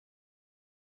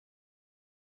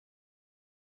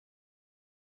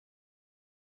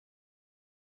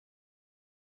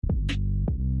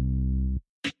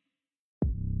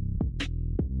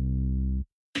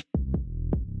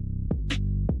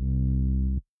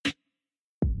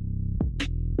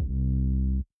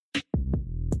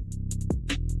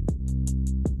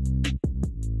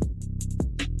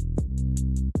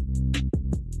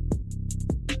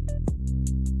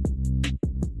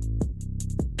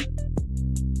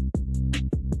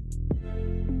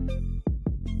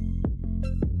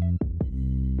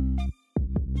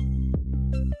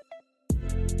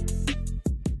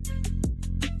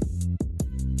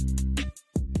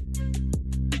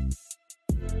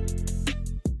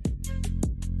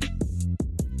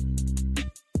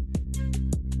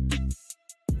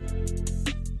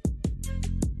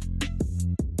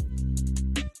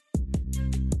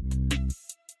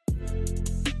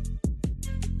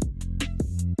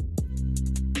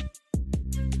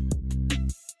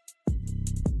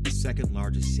second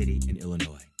largest city in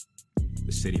Illinois,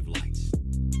 the City of Lights.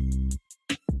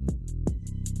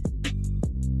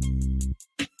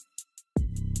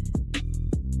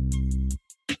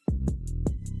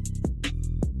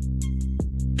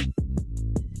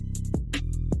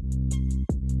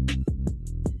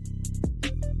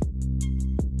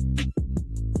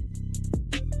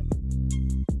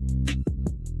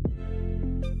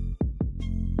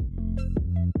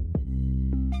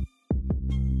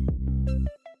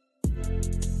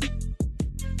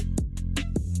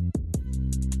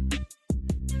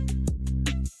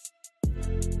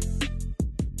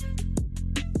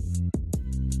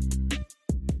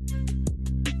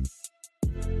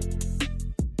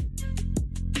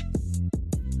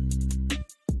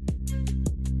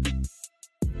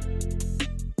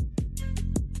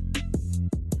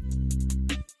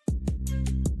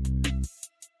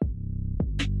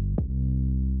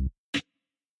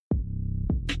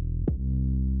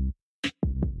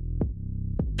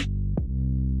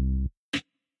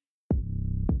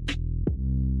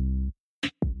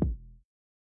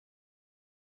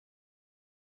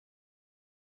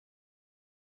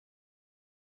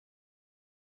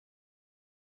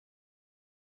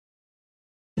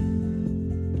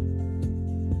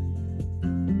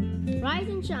 Rise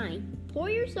and shine. Pour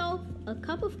yourself a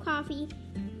cup of coffee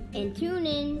and tune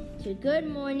in to Good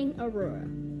Morning Aurora.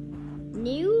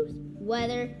 News,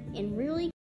 weather, and really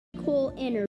cool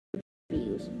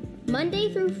interviews.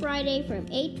 Monday through Friday from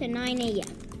 8 to 9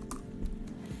 a.m.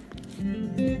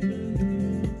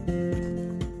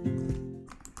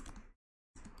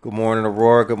 Good morning,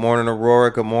 Aurora. Good morning,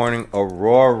 Aurora. Good morning,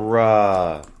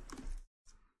 Aurora.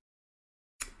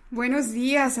 Buenos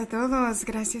días a todos.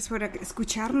 Gracias por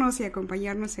escucharnos y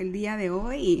acompañarnos el día de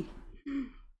hoy.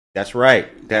 That's right.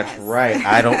 That's right.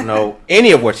 I don't know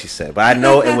any of what she said, but I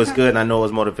know it was good and I know it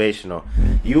was motivational.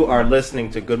 You are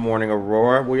listening to Good Morning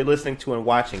Aurora. We're listening to and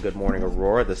watching Good Morning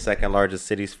Aurora, the second largest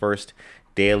city's first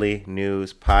daily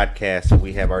news podcast.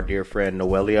 We have our dear friend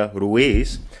Noelia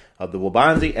Ruiz of the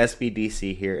Waubonsie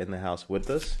SBDC here in the house with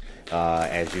us.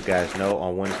 As you guys know,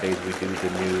 on Wednesdays we do the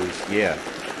news. Yeah.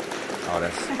 Oh,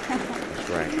 that's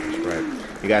right. That's right.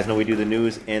 You guys know we do the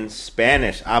news in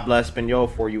Spanish. Habla Español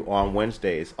for you on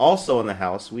Wednesdays. Also in the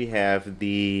house, we have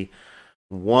the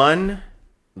one,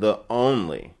 the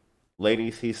only.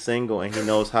 Ladies, he's single and he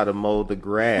knows how to mow the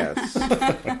grass.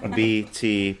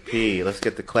 BTP. Let's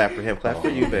get the clap for him. Clap for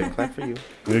you, babe. Clap for you.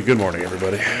 Good morning,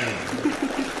 everybody.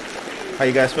 How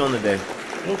you guys feeling today?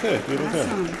 Okay, good.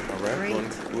 Awesome. All right.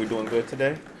 Great. We're doing good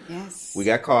today? Yes. We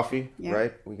got coffee, Yeah.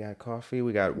 right? We got coffee.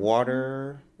 We got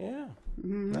water. Yeah.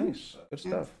 Mm-hmm. Nice. Good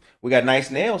stuff. We got nice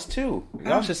nails, too.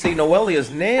 Y'all should see Noelia's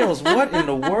nails. What in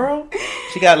the world?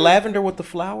 She got lavender with the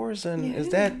flowers, and is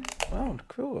that... Oh,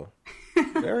 cool.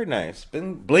 Very nice.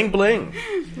 Bling, bling.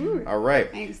 Ooh, All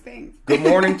right. nice things. Good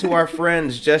morning to our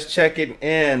friends. Just checking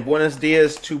in. Buenos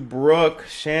dias to Brooke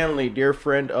Shanley, dear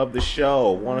friend of the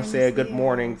show. Want to say a good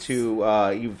morning to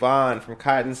Yvonne from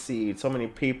Cottonseed. So many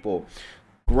people.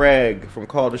 Greg from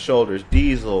Call to Shoulders.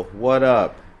 Diesel, what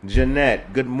up?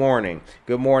 Jeanette, good morning.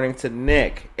 Good morning to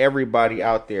Nick. Everybody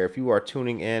out there, if you are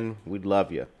tuning in, we'd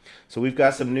love you. So we've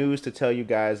got some news to tell you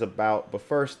guys about. But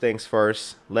first things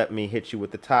first, let me hit you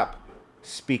with the top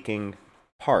speaking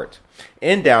part.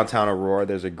 In downtown Aurora,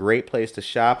 there's a great place to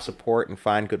shop, support, and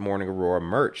find Good Morning Aurora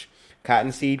merch.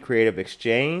 Cottonseed Creative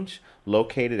Exchange,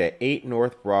 located at 8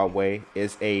 North Broadway,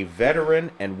 is a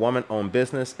veteran and woman-owned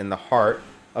business in the heart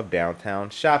of downtown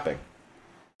shopping.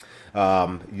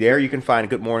 There you can find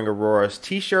Good Morning Aurora's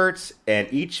t-shirts, and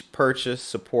each purchase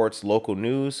supports local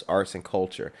news, arts, and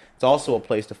culture. It's also a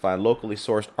place to find locally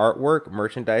sourced artwork,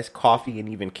 merchandise, coffee, and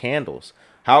even candles.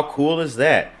 How cool is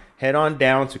that? Head on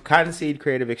down to Cottonseed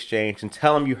Creative Exchange and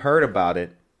tell them you heard about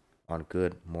it on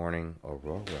Good Morning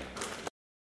Aurora.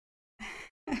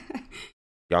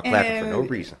 Y'all clapping for no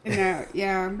reason. No,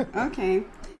 yeah, okay.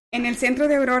 En el centro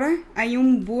de Aurora hay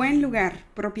un buen lugar,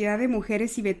 propiedad de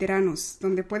mujeres y veteranos,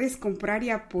 donde puedes comprar y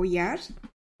apoyar,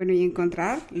 y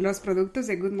encontrar los productos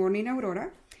de Good Morning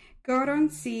Aurora,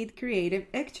 Cottonseed Creative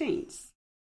Exchange,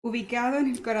 ubicado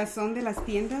en el corazón de las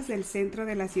tiendas del centro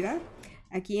de la ciudad,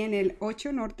 aquí en el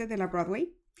 8 norte de la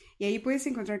Broadway, y ahí puedes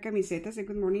encontrar camisetas de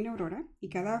Good Morning Aurora, y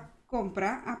cada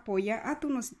compra apoya a tu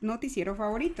noticiero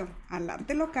favorito, al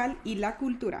arte local y la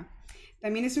cultura.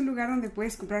 También es un lugar donde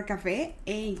puedes comprar café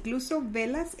e incluso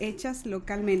velas hechas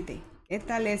localmente. ¿Qué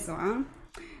tal eso,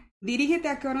 Dirígete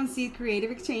a Cottonseed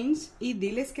Creative Exchange y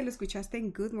diles que lo escuchaste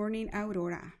en Good Morning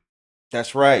Aurora.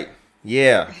 That's right.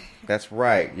 Yeah, that's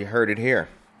right. You heard it here.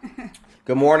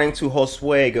 Good morning to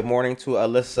Josue. Good morning to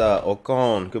Alyssa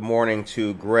Ocon. Good morning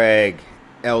to Greg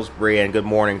Ellsbury, and good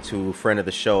morning to friend of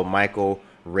the show, Michael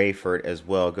Rayford, as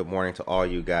well. Good morning to all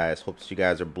you guys. Hope that you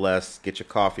guys are blessed. Get your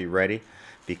coffee ready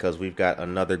because we've got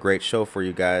another great show for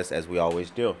you guys, as we always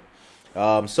do.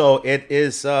 So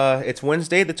it's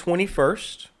Wednesday, the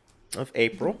 21st of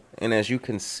April, and as you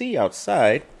can see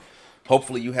outside,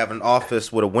 hopefully you have an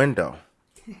office with a window.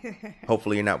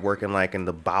 Hopefully you're not working like in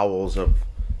the bowels of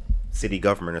city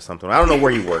government or something. I don't know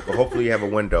where you work, but hopefully you have a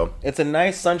window. It's a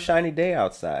nice sunshiny day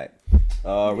outside.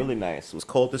 Really nice. It was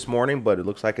cold this morning, but it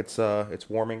looks like it's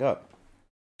warming up.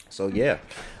 So yeah,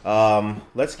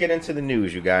 let's get into the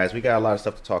news, you guys. We got a lot of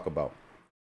stuff to talk about.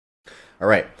 All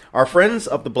right, our friends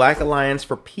of the Black Alliance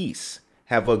for Peace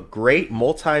have a great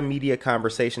multimedia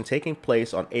conversation taking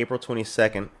place on April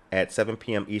 22nd at 7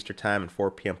 p.m. Eastern Time and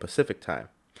 4 p.m. Pacific Time.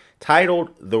 Titled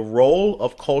The Role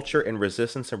of Culture in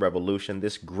Resistance and Revolution,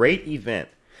 this great event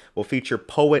will feature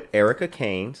poet Erica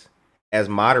Keynes as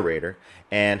moderator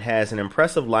and has an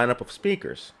impressive lineup of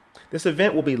speakers. This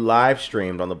event will be live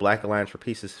streamed on the Black Alliance for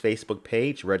Peace's Facebook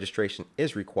page. Registration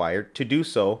is required. To do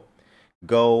so,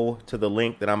 go to the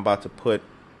link that I'm about to put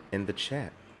in the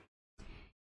chat.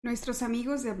 Nuestros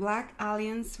amigos de Black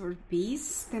Alliance for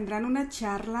Peace tendrán una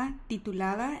charla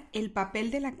titulada El papel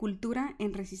de la cultura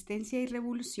en resistencia y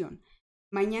revolución,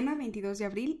 mañana 22 de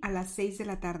abril a las 6 de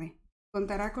la tarde.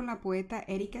 Contará con la poeta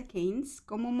Erica Keynes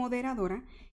como moderadora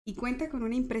y cuenta con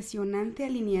una impresionante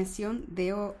alineación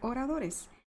de oradores.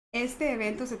 Este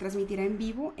evento se transmitirá en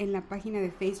vivo en la página de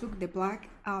Facebook de Black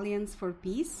Alliance for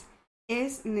Peace.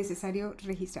 Es necesario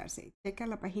registrarse. Checa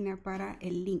la página para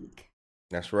el link.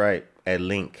 That's right, a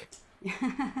link.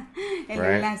 El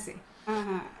enlace.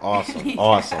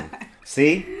 Awesome.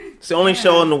 See? It's the only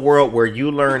show in the world where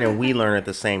you learn and we learn at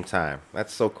the same time.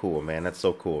 That's so cool, man. That's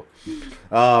so cool.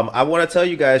 I want to tell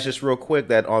you guys just real quick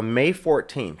that on May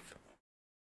 14th,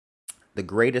 the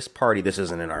greatest party, this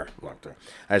isn't in our,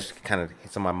 I just kind of,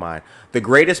 it's on my mind. The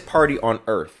greatest party on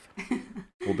earth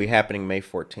will be happening May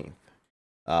 14th.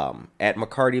 At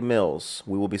McCarty Mills,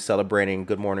 we will be celebrating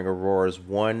Good Morning Aurora's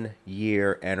 1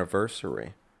 year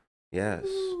anniversary. Yes.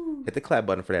 Ooh. Hit the clap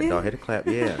button for that, dog. Hit the clap.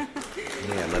 Yeah.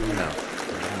 Let them know.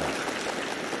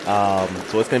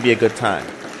 So it's going to be a good time.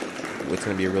 It's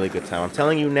going to be a really good time. I'm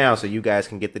telling you now so you guys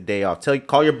can get the day off.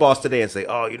 Call your boss today and say,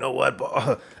 oh, you know what?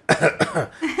 Oh,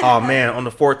 man, on the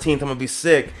 14th, I'm going to be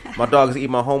sick. My dog's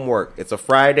eating my homework. It's a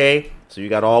Friday, so you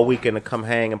got all weekend to come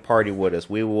hang and party with us.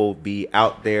 We will be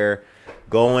out there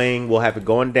we'll have it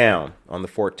going down on the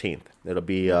 14th. It'll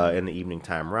be in the evening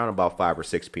time, around about 5 or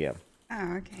 6 p.m.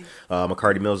 Oh, okay.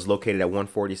 McCarty Mills is located at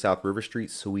 140 South River Street,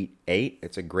 Suite 8.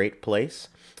 It's a great place.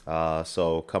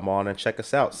 So come on and check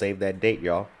us out. Save that date,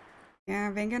 y'all.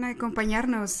 Yeah, vengan a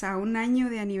acompañarnos a un año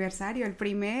de aniversario, el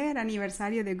primer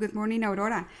aniversario de Good Morning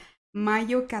Aurora,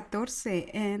 mayo 14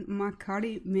 en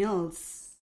McCarty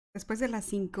Mills. Después de las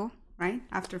 5, right?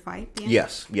 After 5 p.m.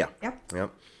 Yes, yeah.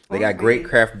 Yep. They got great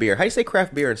craft beer. How do you say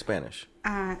craft beer in Spanish?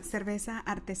 Cerveza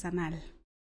artesanal.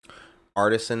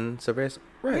 Artisan cerveza?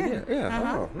 Right,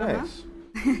 yeah. Oh, nice.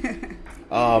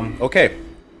 Okay.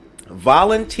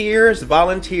 Volunteers.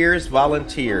 Yeah.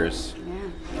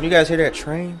 Can you guys hear that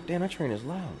train? Damn, that train is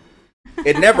loud.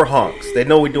 It never honks. They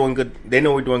know we're doing good. They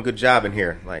know we're doing good job in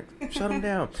here. Like, shut them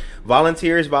down.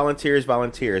 Volunteers. Volunteers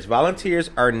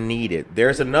are needed.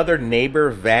 There's another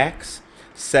Neighbor Vax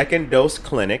second dose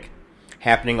clinic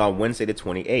happening on Wednesday the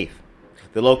 28th.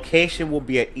 The location will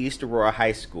be at East Aurora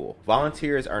High School.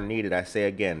 Volunteers are needed, I say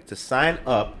again. To sign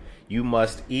up, you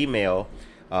must email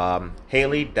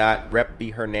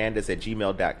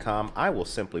haley.repbhernandez@gmail.com. I will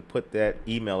simply put that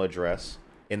email address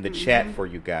in the chat for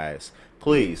you guys.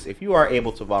 Please, if you are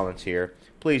able to volunteer,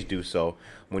 please do so.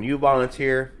 When you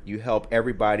volunteer, you help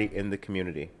everybody in the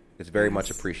community. It's very much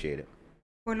appreciated.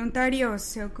 Voluntarios,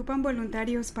 se ocupan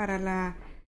voluntarios para la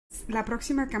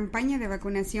próxima campaña de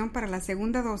vacunación para la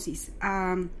segunda dosis.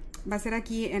 Va a ser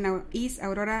aquí en East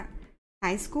Aurora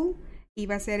High School y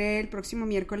va a ser el próximo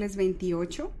miércoles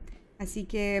 28. Así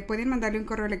que pueden mandarle un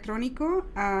correo electrónico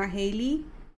a Haley,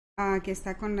 que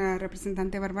está con la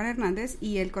representante Bárbara Hernández,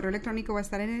 y el correo electrónico va a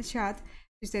estar en el chat.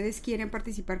 Si ustedes quieren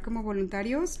participar como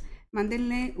voluntarios,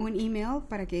 mándenle un email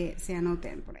para que se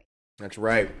anoten por ahí. That's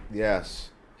right.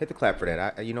 Yes. Hit the clap for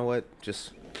that. You know what?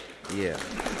 Just, yeah.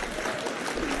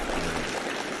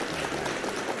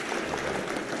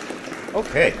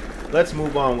 Okay, let's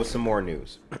move on with some more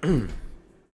news.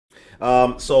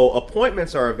 So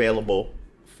appointments are available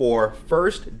for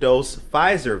first dose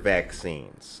Pfizer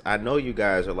vaccines. I know you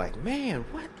guys are like, man,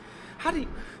 what? How do you?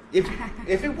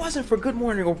 if it wasn't for Good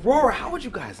Morning Aurora, how would you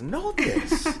guys know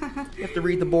this? You have to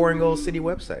read the boring old city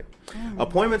website.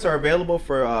 Appointments are available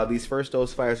for these first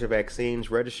dose Pfizer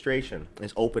vaccines. Registration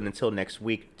is open until next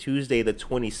week, Tuesday the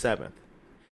 27th.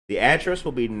 The address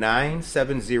will be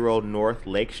 970 North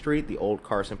Lake Street, the old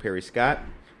Carson Perry Scott.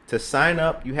 To sign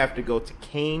up, you have to go to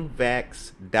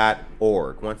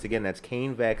canevax.org. Once again, that's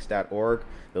canevax.org,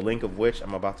 the link of which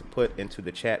I'm about to put into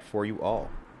the chat for you all.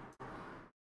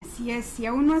 Así es, si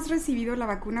aún no has recibido la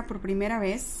vacuna por primera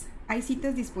vez, hay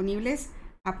citas disponibles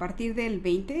a partir del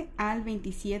 20 al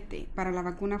 27 para la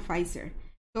vacuna Pfizer.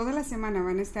 Toda la semana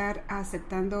van a estar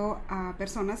aceptando a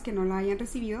personas que no la hayan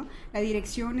recibido. La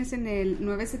dirección es en el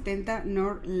 970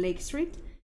 North Lake Street,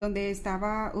 donde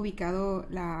estaba ubicado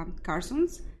la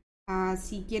Carson's.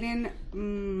 Si quieren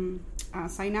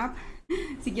sign up,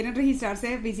 si quieren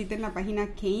registrarse, visiten la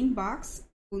página canebox.org.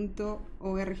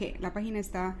 La página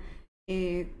está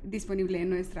disponible en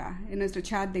nuestro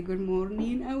chat de Good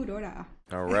Morning Aurora.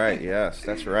 All right, yes,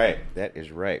 that's right. That is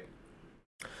right.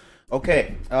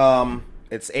 Okay,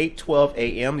 it's 8:12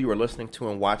 a.m. You are listening to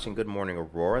and watching Good Morning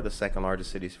Aurora, the second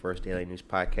largest city's first daily news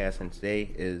podcast, and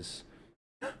today is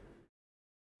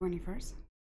 21st.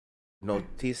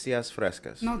 Noticias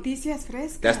Frescas. Noticias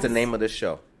Frescas. That's the name of this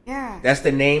show. Yeah. That's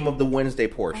the name of the Wednesday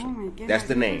portion. Oh my goodness, That's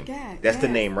the name. That's the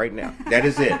yes. name right now. That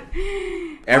is it.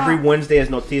 Every Wednesday is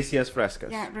Noticias Frescas.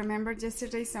 Yeah, remember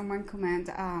yesterday someone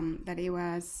commented that it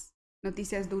was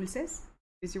Noticias Dulces?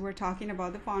 Because you were talking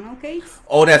about the funnel cakes.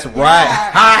 Oh, that's right.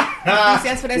 Yeah.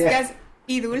 Noticias Frescas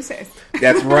y Dulces.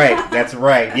 That's right. That's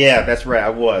right. Yeah, that's right.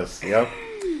 I was. Yep.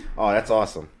 Oh, that's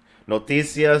awesome.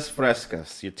 Noticias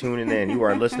Frescas. You're tuning in. You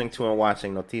are listening to and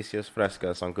watching Noticias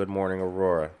Frescas on Good Morning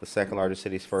Aurora, the second largest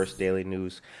city's first daily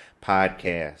news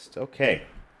podcast. Okay.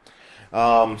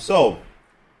 So,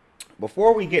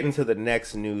 before we get into the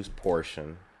next news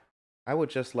portion, I would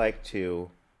just like to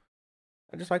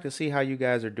see how you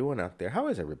guys are doing out there. How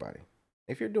is everybody?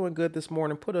 If you're doing good this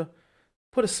morning, put a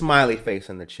smiley face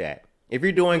in the chat. If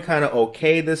you're doing kind of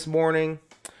okay this morning,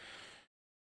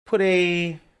 put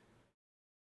a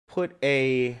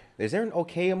is there an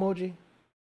okay emoji?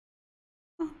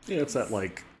 Yeah, it's that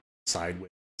like sideways,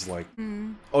 like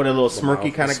Oh, the little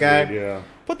smirky kind of guy. Yeah.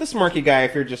 Put the smirky guy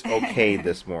if you're just okay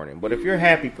this morning. But if you're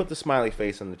happy, put the smiley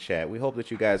face in the chat. We hope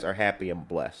that you guys are happy and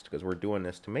blessed because we're doing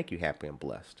this to make you happy and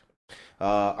blessed.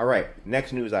 All right,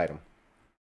 next news item.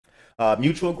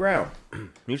 Mutual Ground.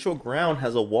 Mutual Ground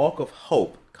has a walk of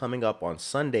hope coming up on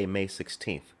Sunday, May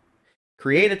 16th.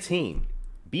 Create a team.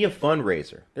 Be a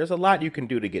fundraiser. There's a lot you can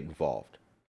do to get involved.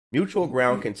 Mutual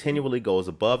Ground continually goes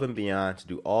above and beyond to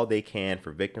do all they can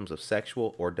for victims of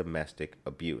sexual or domestic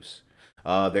abuse.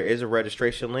 There is a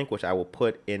registration link, which I will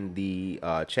put in the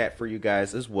chat for you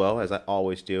guys as well, as I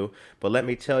always do. But let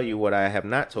me tell you what I have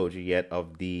not told you yet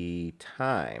of the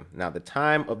time. Now, the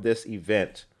time of this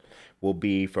event will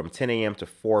be from 10 a.m. to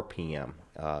 4 p.m.,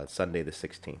 Sunday the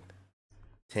 16th.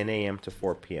 10 a.m. to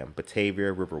 4 p.m.,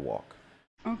 Batavia Riverwalk.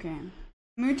 Okay.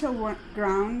 Mutual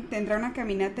Ground tendrá una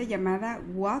caminata llamada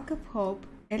Walk of Hope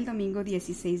el domingo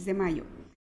 16 de mayo.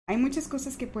 Hay muchas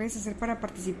cosas que puedes hacer para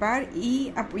participar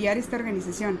y apoyar esta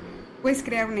organización. Puedes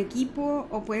crear un equipo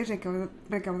o puedes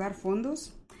recaudar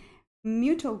fondos.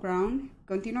 Mutual Ground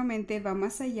continuamente va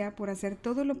más allá por hacer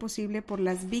todo lo posible por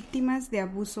las víctimas de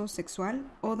abuso sexual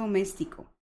o doméstico.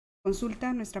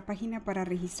 Consulta nuestra página para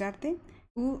registrarte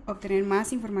u obtener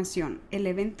más información. El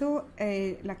evento,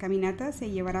 la caminata, se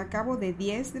llevará a cabo de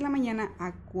 10 de la mañana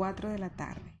a 4 de la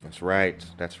tarde. That's right.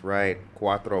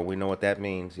 Cuatro. We know what that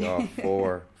means, y'all.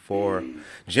 Four.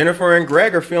 Jennifer and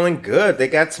Greg are feeling good. They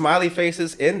got smiley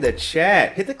faces in the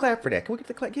chat. Hit the clap for that. Can we get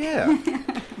the clap? Yeah.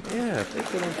 Yeah, they're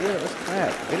feeling good. Let's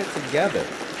clap. Get it together.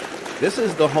 This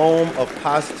is the home of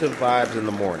positive vibes in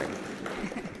the morning.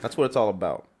 That's what it's all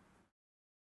about.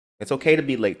 It's okay to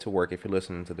be late to work if you're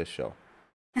listening to this show.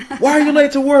 Why are you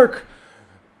late to work?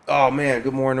 Oh, man.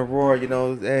 Good morning, Aurora. You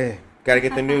know, hey, got to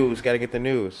get the news.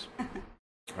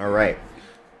 All right.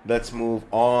 Let's move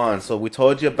on. So we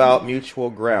told you about Mutual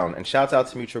Ground. And shouts out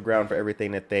to Mutual Ground for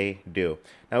everything that they do.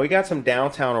 Now, we got some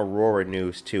downtown Aurora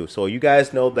news, too. So you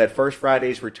guys know that First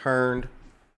Friday's returned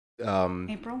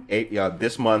April?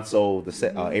 This month, so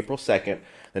April 2nd.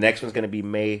 The next one's going to be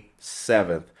May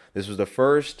 7th. This was the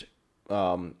first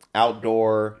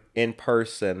outdoor,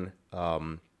 in-person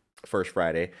First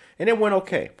Friday, and it went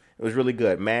okay. It was really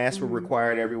good. Masks were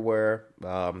required everywhere.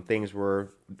 Things were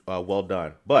well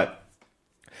done. But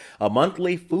a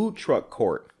monthly food truck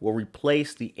court will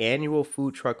replace the annual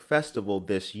food truck festival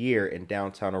this year in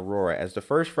downtown Aurora, as the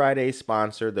First Friday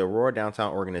sponsor, the Aurora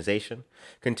Downtown Organization,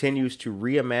 continues to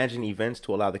reimagine events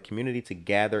to allow the community to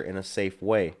gather in a safe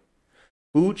way.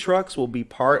 Food trucks will be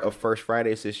part of First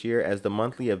Fridays this year as the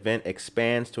monthly event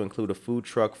expands to include a food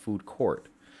truck food court.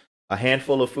 A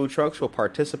handful of food trucks will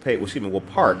park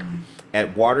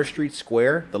at Water Street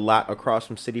Square, the lot across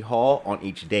from City Hall, on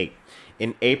each date.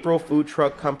 In April, food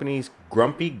truck companies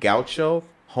Grumpy Gaucho,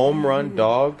 Home Run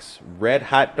Dogs, Red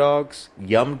Hot Dogs,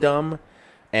 Yum Dum,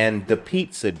 and The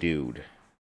Pizza Dude.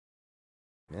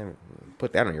 Man,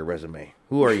 put that on your resume.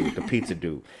 Who are you? The Pizza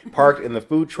Dude. Parked in the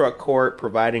food truck court,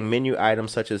 providing menu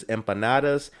items such as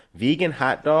empanadas, vegan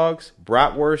hot dogs,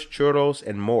 bratwurst, churros,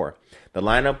 and more. The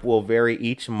lineup will vary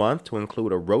each month to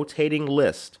include a rotating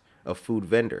list of food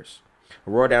vendors.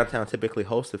 Aurora Downtown typically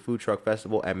hosts the Food Truck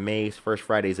Festival at May's First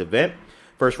Fridays event.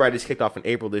 First Fridays kicked off in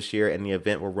April this year, and the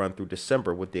event will run through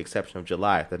December with the exception of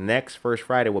July. The next First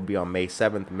Friday will be on May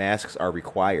 7th. Masks are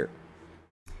required.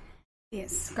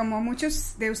 Yes, como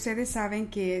muchos de ustedes saben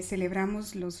que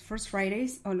celebramos los First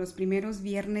Fridays o los primeros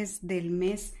viernes del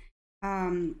mes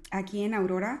aquí en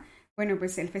Aurora. Bueno,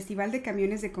 pues el Festival de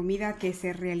Camiones de Comida que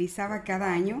se realizaba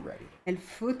cada año, el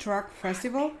Food Truck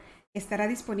Festival, estará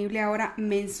disponible ahora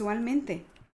mensualmente.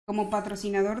 Como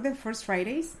patrocinador de First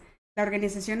Fridays, la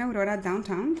organización Aurora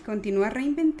Downtown continúa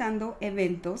reinventando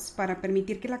eventos para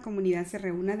permitir que la comunidad se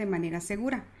reúna de manera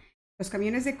segura. Los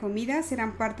camiones de comida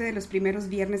serán parte de los primeros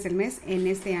viernes del mes en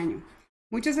este año.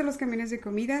 Muchos de los camiones de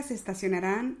comida se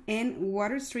estacionarán en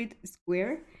Water Street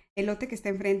Square, el lote que está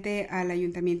enfrente al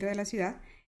ayuntamiento de la ciudad,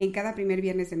 en cada primer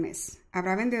viernes del mes.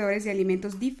 Habrá vendedores de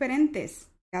alimentos diferentes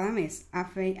cada mes a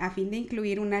fin de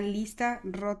incluir una lista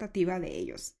rotativa de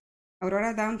ellos.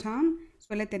 Aurora Downtown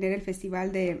suele tener el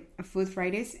festival de Food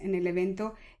Fridays en el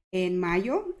evento en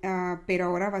mayo, pero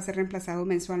ahora va a ser reemplazado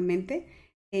mensualmente.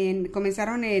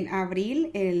 Comenzaron en abril,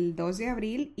 el 2 de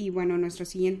abril, y bueno, nuestro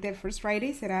siguiente First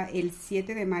Friday será el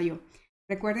 7 de mayo.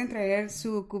 Recuerden traer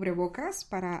su cubrebocas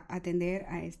para atender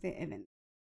a este evento.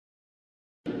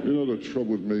 You know the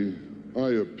trouble with me?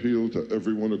 I appeal to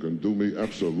everyone who can do me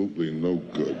absolutely no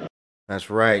good. That's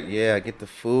right. Yeah, get the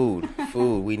food.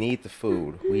 Food. We need the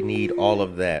food. We need all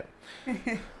of that.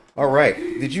 All right.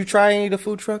 Did you try any of the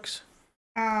food trucks?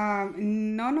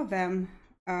 None of them.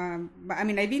 But I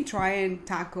mean, I've been trying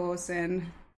tacos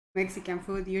and Mexican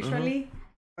food usually,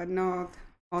 but not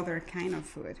other kind of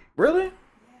food. Really?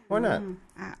 Why not?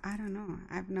 I don't know.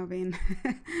 I've not been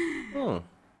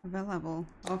available.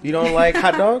 You don't like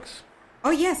hot dogs?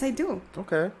 Oh, yes, I do.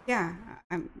 Okay. Yeah,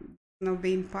 I'm not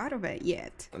being part of it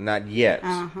yet. Not yet.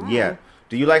 Yeah.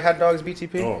 Do you like hot dogs,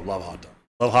 BTP? Oh, love hot dogs.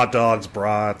 Love hot dogs,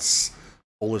 brats,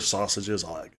 Polish sausages,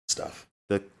 all that good stuff.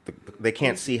 They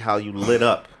can't see how you lit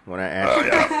up when I asked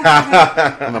you.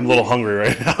 I'm a little hungry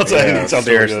right now. Yeah,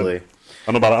 seriously. Good.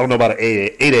 I don't know about an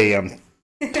 8 a.m.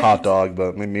 hot dog,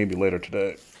 but maybe later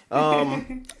today.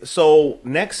 So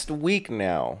next week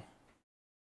now,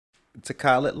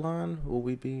 Tekaletlan, will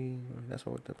we be? That's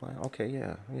what we're playing. Okay,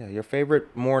 yeah. Your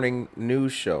favorite morning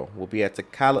news show will be at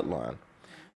Tekaletlan.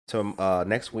 So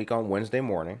next week on Wednesday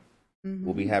morning,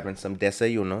 we'll be having some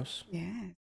desayunos.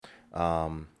 Yeah.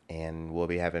 And we'll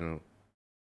be having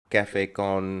Café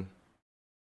con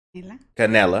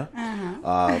Canela,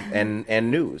 and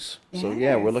news. Yes. So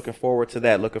yeah, we're looking forward to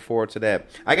that.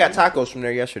 I got tacos from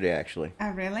there yesterday, actually. Oh,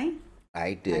 really?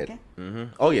 I did. Okay.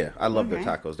 Oh yeah, I love their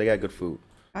tacos. They got good food.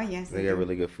 Oh, yes. They got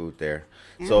really good food there.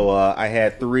 Yeah. So I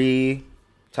had 3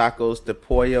 tacos de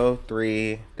pollo,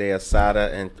 3 de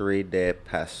asada, and 3 de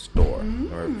pastor.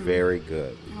 They were very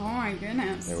good. Oh, my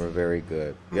goodness. They were very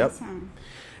good. Awesome. Yep.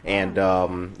 And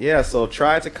so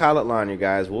try Tekaletlan, you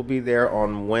guys. We'll be there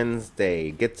on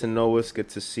Wednesday. Get to know us, get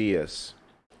to see us.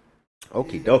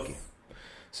 Okie dokie.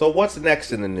 So what's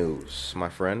next in the news, my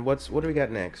friend? What do we got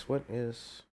next? What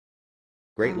is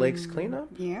Great Lakes cleanup?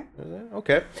 Yeah.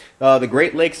 Okay. The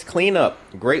Great Lakes cleanup.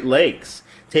 Great Lakes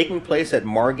taking place at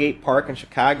Margate Park in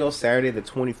Chicago, Saturday the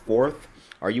 24th.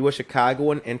 Are you a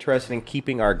Chicagoan interested in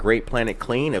keeping our great planet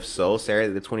clean? If so,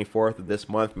 Saturday the 24th of this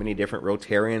month, many different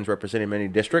Rotarians representing many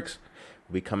districts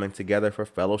will be coming together for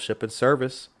fellowship and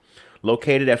service.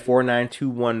 Located at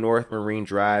 4921 North Marine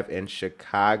Drive in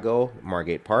Chicago,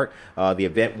 Margate Park, the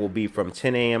event will be from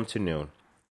 10 a.m. to noon.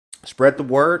 Spread the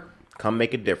word. Come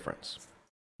make a difference.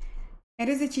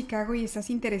 ¿Eres de Chicago y estás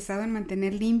interesado en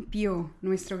mantener limpio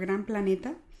nuestro gran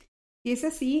planeta? Si es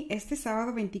así, este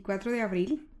sábado 24 de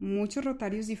abril, muchos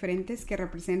rotarios diferentes que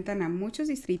representan a muchos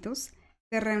distritos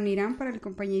se reunirán para el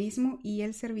compañerismo y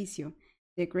el servicio.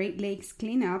 The Great Lakes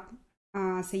Cleanup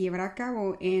se llevará a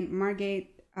cabo en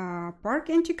Margate Park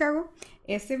en Chicago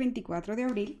este 24 de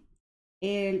abril.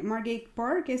 El Margate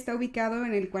Park está ubicado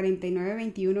en el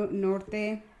 4921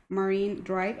 Norte Marine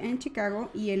Drive en Chicago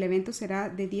y el evento será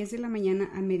de 10 de la mañana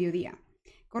a mediodía.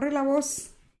 Corre la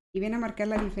voz y ven a marcar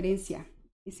la diferencia.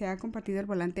 Y se ha compartido el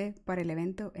volante para el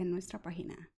evento en nuestra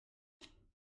página.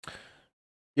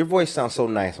 Your voice sounds so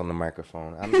nice on the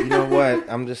microphone. You know what?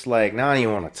 I'm just like, now I don't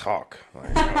even want to talk.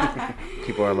 Like,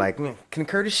 people are like, can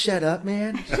Curtis shut up,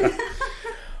 man?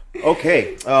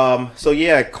 Okay. So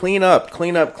yeah, clean up.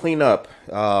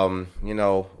 You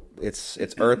know, it's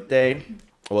Earth Day.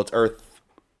 Well, it's Earth.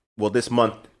 Well, this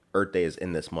month, Earth Day is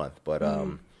in this month. But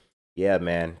yeah,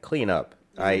 man, clean up.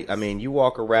 I mean, you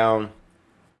walk around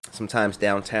sometimes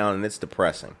downtown and it's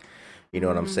depressing. You know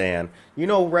what I'm saying? You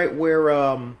know, right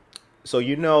where so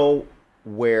you know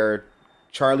where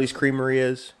Charlie's Creamery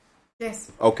is?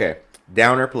 Yes. Okay.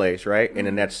 Downer Place, right? And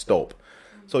then that's Stolp.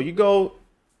 So you go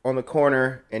on the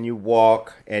corner and you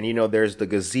walk and you know there's the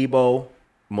gazebo,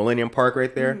 Millennium Park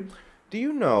right there. Do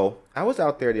you know, I was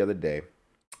out there the other day,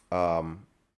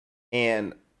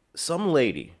 and some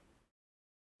lady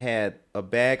had a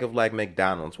bag of like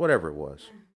McDonald's, whatever it was.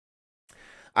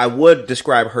 I would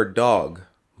describe her dog,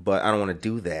 but I don't want to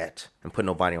do that and put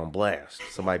nobody on blast.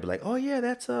 Somebody be like, oh yeah,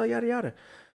 that's yada yada.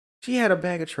 She had a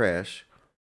bag of trash,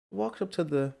 walks up to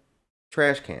the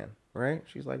trash can, right?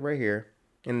 She's like right here.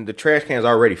 And the trash can is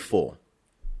already full.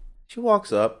 She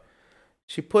walks up,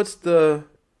 she puts the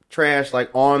trash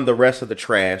like on the rest of the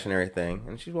trash and everything.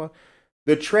 And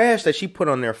the trash that she put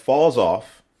on there falls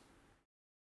off.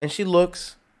 And she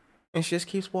looks and she just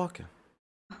keeps walking.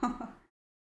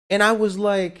 And I was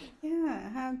like, yeah,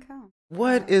 how come?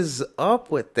 What is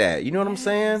up with that? You know what I'm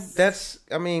saying? That's,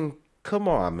 I mean, come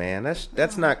on, man.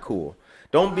 That's not cool.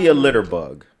 Don't be a litter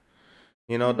bug.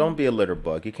 You know, don't be a litter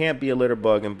bug. You can't be a litter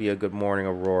bug and be a Good Morning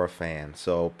Aurora fan.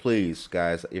 So please,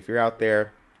 guys, if you're out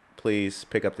there, please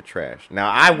pick up the trash. Now,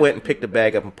 I went and picked the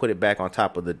bag up and put it back on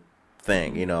top of the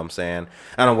thing. You know what I'm saying?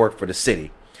 I don't work for the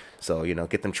city. So, you know,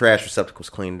 get them trash receptacles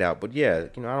cleaned out. But yeah,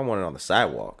 you know, I don't want it on the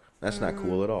sidewalk. That's not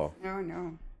cool at all.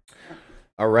 No.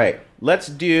 All right. Let's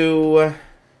do,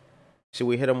 should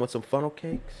we hit them with some funnel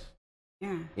cakes?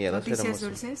 Yeah, let's hit them with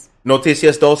dulces?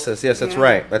 Noticias dulces. Yes, that's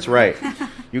right. That's right.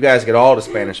 You guys get all the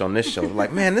Spanish on this show.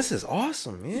 Like, man, this is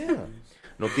awesome. Yeah.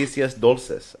 Noticias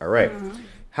dulces. All right.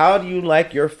 How do you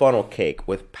like your funnel cake?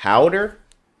 With powder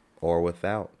or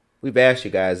without? We've asked you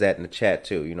guys that in the chat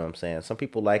too. You know what I'm saying? Some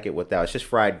people like it without. It's just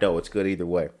fried dough. It's good either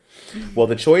way. Well,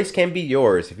 the choice can be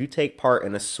yours if you take part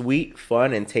in a sweet,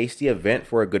 fun, and tasty event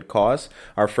for a good cause.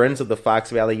 Our friends of the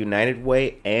Fox Valley United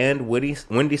Way and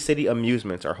Windy City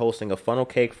Amusements are hosting a funnel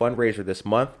cake fundraiser this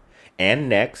month and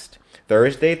next,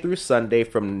 Thursday through Sunday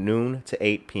from noon to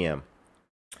 8 p.m.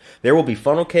 There will be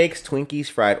funnel cakes,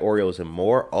 Twinkies, fried Oreos, and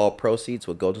more. All proceeds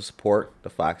will go to support the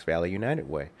Fox Valley United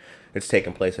Way. It's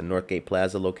taking place in Northgate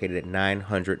Plaza, located at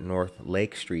 900 North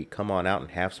Lake Street. Come on out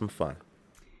and have some fun.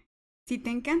 Si te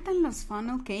encantan los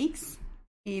funnel cakes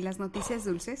y las noticias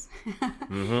dulces,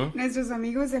 nuestros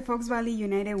amigos de Fox Valley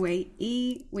United Way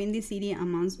y Windy City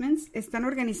Amusements están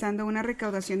organizando una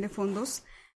recaudación de fondos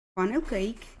funnel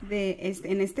cake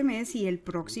en este mes y el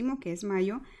próximo, que es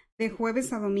mayo, de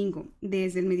jueves a domingo,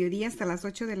 desde el mediodía hasta las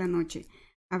 8 de la noche.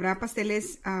 Habrá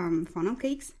pasteles funnel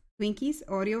cakes, Twinkies,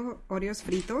 Oreos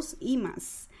fritos y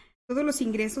más. Todos los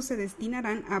ingresos se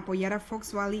destinarán a apoyar a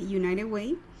Fox Valley United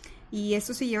Way y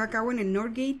esto se lleva a cabo en el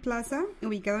Northgate Plaza,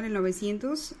 ubicado en el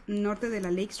 900 norte de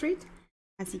la Lake Street.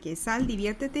 Así que sal,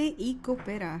 diviértete y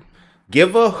coopera.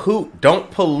 Give a hoot, don't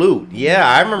pollute. Yeah,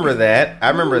 I remember that.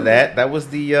 That was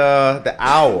the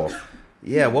owl.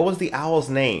 Yeah, what was the owl's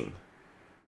name?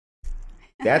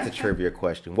 That's a trivia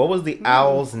question. What was the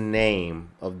owl's name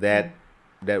of that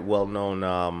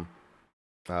well-known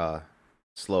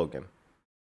slogan?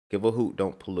 Give a hoot,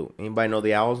 don't pollute. Anybody know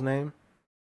the owl's name?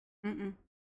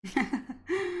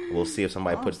 We'll see if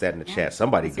somebody puts that in the chat.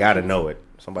 Somebody got to know it.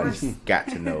 Somebody's got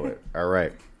to know it. All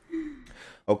right.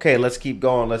 Okay, let's keep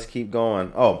going.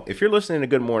 Oh, if you're listening to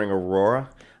Good Morning Aurora,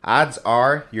 odds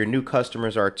are your new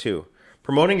customers are too.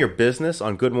 Promoting your business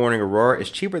on Good Morning Aurora is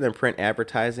cheaper than print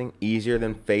advertising, easier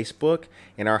than Facebook,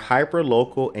 and our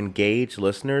hyper-local, engaged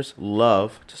listeners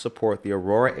love to support the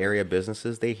Aurora area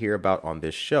businesses they hear about on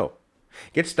this show.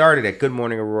 Get started at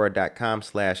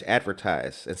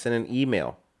goodmorningaurora.com/advertise and send an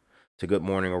email to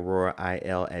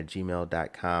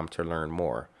goodmorningaurora@gmail.com to learn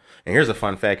more. And here's a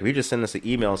fun fact. If you just send us an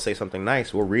email and say something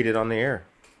nice, we'll read it on the air.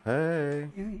 Hey.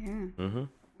 Oh,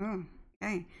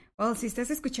 okay. Well, si estás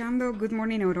escuchando Good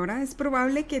Morning Aurora, es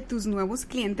probable que tus nuevos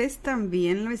clientes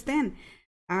también lo estén.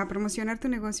 A promocionar tu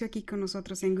negocio aquí con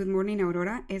nosotros en Good Morning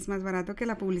Aurora es más barato que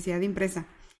la publicidad impresa.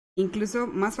 Incluso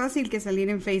más fácil que salir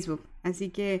en Facebook.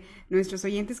 Así que nuestros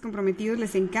oyentes comprometidos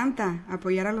les encanta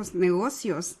apoyar a los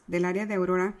negocios del área de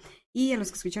Aurora y a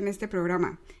los que escuchan este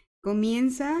programa.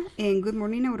 Comienza en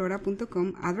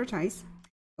goodmorningaurora.com advertise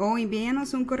o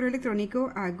envíanos un correo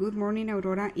electrónico a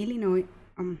goodmorningaurora.illinois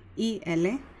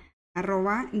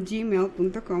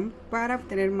 @gmail.com para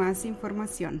obtener más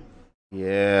información.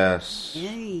 Yes,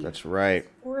 Yay. that's right.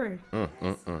 Or-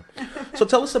 So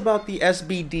tell us about the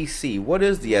SBDC. What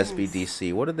is the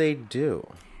SBDC? What do they do?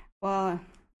 Well,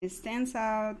 it stands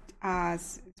out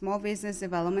as Small Business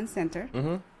Development Center.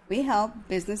 Mm-hmm. We help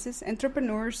businesses,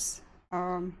 entrepreneurs,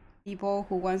 people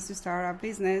who wants to start a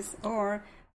business or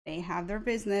they have their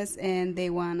business and they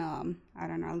want, I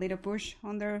don't know, a little push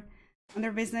on their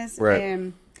business.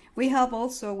 Right. We help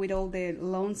also with all the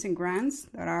loans and grants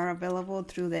that are available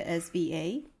through the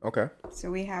SBA. Okay.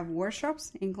 So we have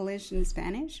workshops, English and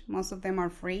Spanish. Most of them are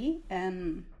free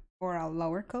and for a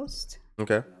lower cost.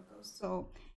 Okay. So,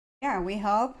 yeah, we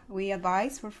help, we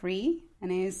advise for free,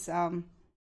 and it's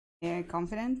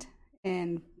confident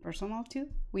and personal too.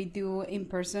 We do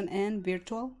in-person and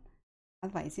virtual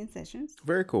advising sessions.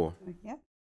 Very cool. Yeah.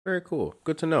 Very cool.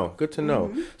 Good to know. Good to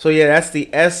know. So yeah, that's the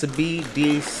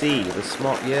SBDC. The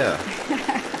small, yeah.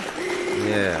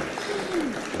 Yeah.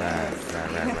 Right.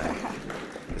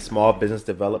 The Small Business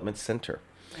Development Center.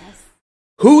 Yes.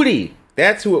 Hootie.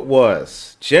 That's who it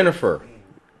was. Jennifer.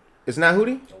 It's not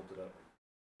Hootie?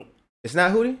 It's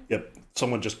not Hootie? Yep.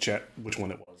 Someone just chat which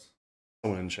one it was.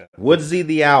 Someone in chat. Woodsy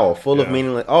the Owl, full of Yeah.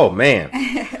 meaningless. Oh, man.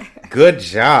 Good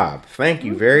job. Thank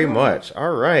you very much.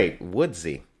 All right.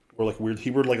 Woodsy. Or like weird. He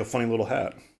wore like a funny little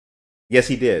hat. Yes,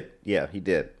 he did. Yeah, he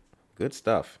did. Good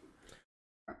stuff.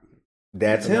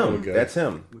 That's him. Okay. That's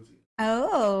him.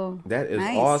 Oh. That is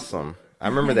Nice. awesome. I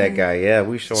remember that guy. Yeah,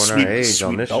 we showing our age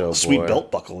on this belt, show, boy. Sweet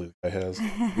belt buckle he has.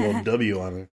 A little W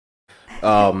on it.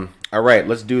 All right,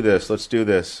 let's do this. Let's do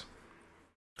this.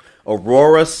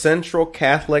 Aurora Central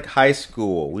Catholic High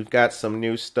School. We've got some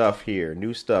new stuff here.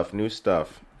 New stuff.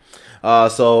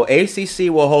 So ACC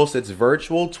will host its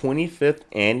virtual 25th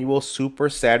annual Super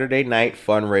Saturday Night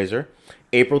fundraiser,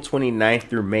 April 29th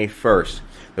through May 1st.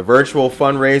 The virtual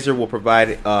fundraiser will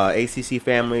provide ACC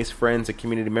families, friends, and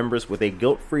community members with a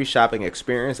guilt-free shopping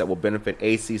experience that will benefit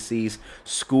ACC's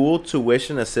school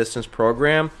tuition assistance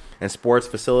program and sports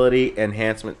facility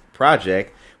enhancement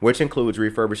project, which includes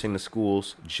refurbishing the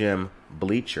school's gym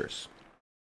bleachers.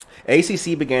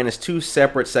 ACC began as two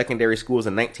separate secondary schools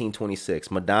in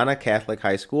 1926, Madonna Catholic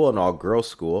High School, an all-girls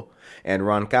school, and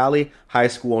Roncalli High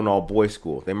School, an all-boys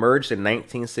school. They merged in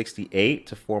 1968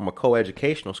 to form a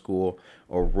coeducational school,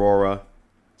 Aurora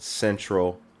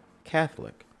Central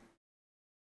Catholic.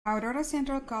 Aurora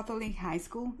Central Catholic High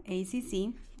School,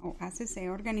 ACC, o ACC,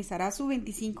 organizará su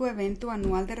 25 evento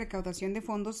anual de recaudación de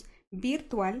fondos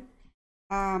virtual.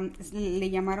 Le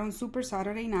llamaron Super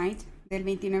Saturday Night, del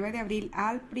 29 de abril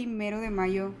al 1 de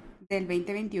mayo del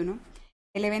 2021.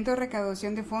 El evento de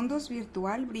recaudación de fondos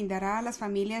virtual brindará a las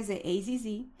familias de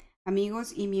ACC,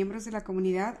 amigos y miembros de la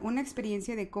comunidad una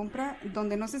experiencia de compra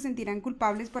donde no se sentirán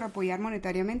culpables por apoyar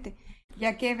monetariamente,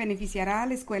 ya que beneficiará a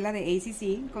la escuela de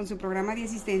ACC con su programa de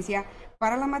asistencia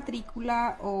para la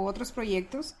matrícula o otros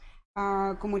proyectos,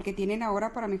 como el que tienen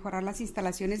ahora para mejorar las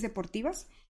instalaciones deportivas,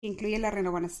 que incluye la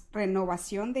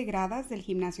renovación de gradas del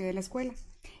gimnasio de la escuela.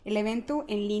 El evento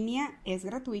en línea es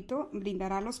gratuito,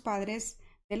 brindará a los padres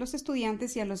de los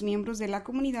estudiantes y a los miembros de la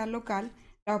comunidad local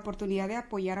la oportunidad de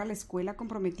apoyar a la escuela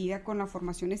comprometida con la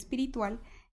formación espiritual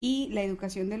y la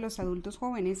educación de los adultos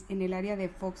jóvenes en el área de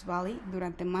Fox Valley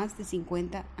durante más de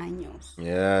 50 años.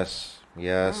 Yes.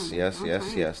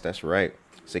 That's right.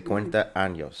 50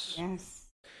 años. Yes.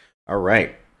 All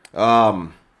right.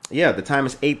 Yeah, the time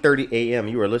is 8:30 a.m.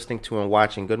 You are listening to and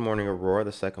watching Good Morning Aurora,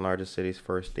 the second largest city's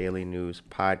first daily news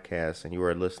podcast, and you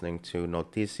are listening to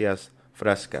Noticias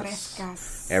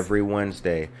Frescas every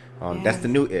Wednesday. That's the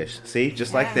new ish. See,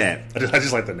 just like that. I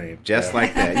just like the name. Just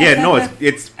like that. Yeah, no,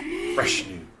 it's Fresh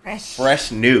news.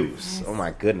 fresh news. Oh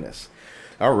my goodness.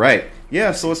 All right.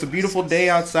 Yeah, so it's a beautiful day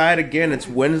outside. Again, it's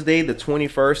Wednesday, the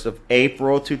 21st of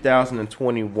April,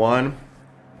 2021.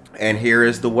 And here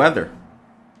is the weather.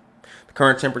 The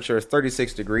current temperature is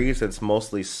 36 degrees. It's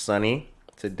mostly sunny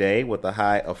today with a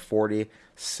high of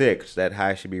 46. That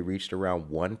high should be reached around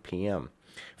 1 p.m.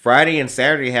 Friday and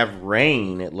Saturday have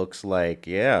rain, it looks like.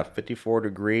 Yeah, 54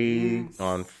 degrees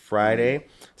on Friday,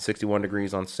 61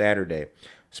 degrees on Saturday.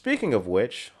 Speaking of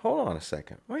which, hold on a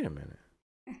second. Wait a minute.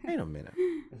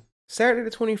 Saturday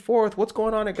the 24th, what's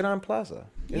going on at Gran Plaza?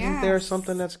 Isn't there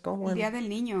something that's El going Día del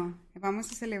Niño. Vamos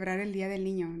a celebrar el Día del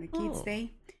Niño, the Kids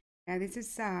Day. Yeah, this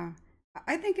is, I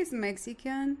think it's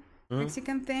Mexican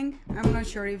thing. I'm not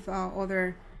sure if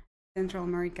other Central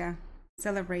America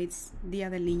celebrates Día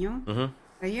del Niño.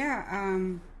 But yeah,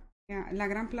 La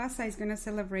Gran Plaza is going to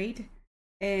celebrate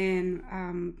and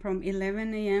from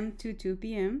 11 a.m. to 2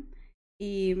 p.m.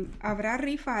 Y habrá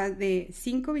rifa de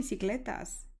 5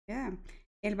 bicicletas. Yeah.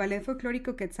 El ballet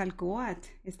folclórico Quetzalcóatl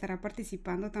estará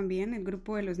participando también, el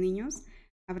grupo de los niños.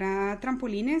 Habrá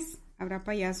trampolines, habrá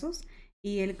payasos.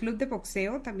 Y el club de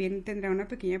boxeo también tendrá una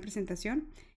pequeña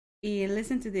presentación. Y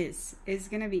listen to this. It's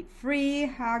going to be free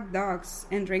hot dogs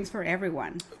and drinks for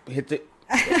everyone. Hit the...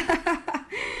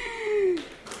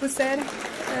 Who said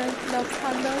loves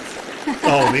hot dogs?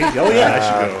 Oh, me? Oh, yeah, I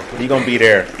should go. You gonna be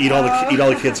there. Eat all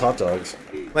the kids' hot dogs.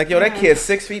 Like, yo, that kid's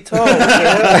 6 feet tall. Yeah,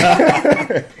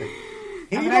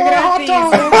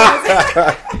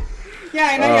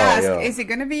 and I asked, yeah. is it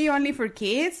going to be only for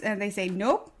kids? And they say,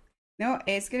 nope. No,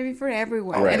 it's going to be for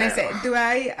everyone. Right. And I said, do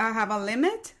I have a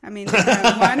limit? I mean,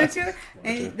 1 or 2?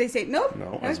 And they say, nope.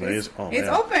 No, as many as... Oh, it's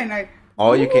man. open. Like,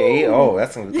 All you can eat? Oh,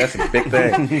 that's a big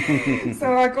thing.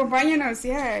 So, acompáñanos,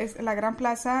 es la Gran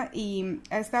Plaza y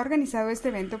está organizado este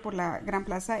evento por la Gran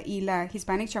Plaza y la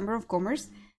Hispanic Chamber of Commerce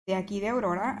de aquí de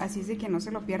Aurora, así es de que no se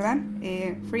lo pierdan.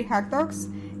 Free hot dogs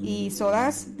y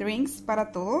sodas, drinks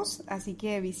para todos, así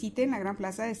que visiten la Gran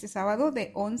Plaza este sábado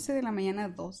de 11 de la mañana a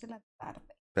 2 de la tarde.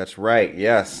 That's right,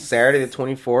 yes. Saturday the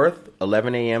 24th,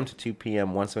 11 a.m. to 2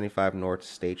 p.m., 175 North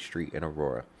State Street in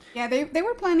Aurora. Yeah, they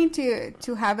were planning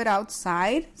to have it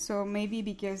outside, so maybe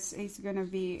because it's going to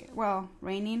be,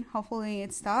 raining, hopefully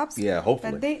it stops. Yeah,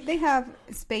 hopefully. But they have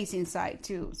space inside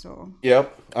too, so.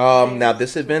 Yep. Now,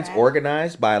 this event's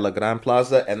organized by La Gran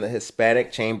Plaza and the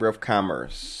Hispanic Chamber of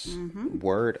Commerce. Mm-hmm.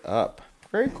 Word up.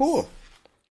 Very cool.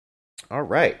 All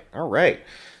right.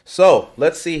 So,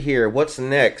 let's see here. What's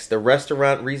next? The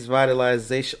restaurant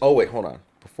revitalization. Oh, wait, hold on.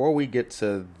 Before we get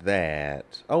to that,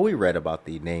 we read about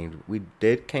the name. We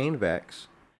did Cane Vex.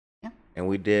 Yeah. And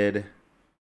we did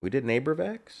Neighbor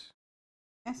Vex.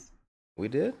 Yes. We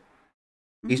did?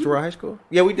 Mm-hmm. East Aurora High School?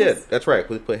 Yeah, we did. Yes. That's right.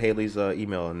 We put Haley's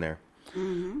email in there.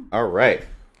 Mm-hmm. All right.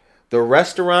 The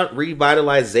Restaurant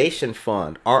Revitalization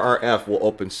Fund, RRF, will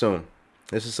open soon.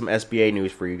 This is some SBA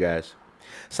news for you guys.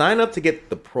 Sign up to get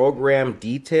the program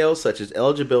details such as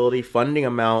eligibility, funding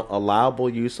amount, allowable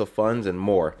use of funds, and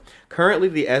more. Currently,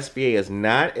 the SBA is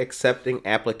not accepting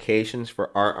applications for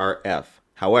RRF.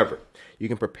 However, you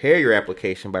can prepare your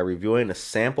application by reviewing the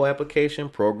sample application,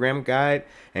 program guide,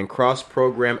 and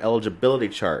cross-program eligibility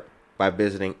chart by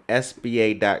visiting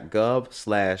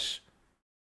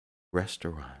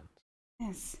sba.gov/restaurant.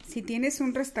 Yes. Si tienes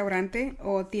un restaurante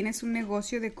o tienes un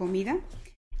negocio de comida,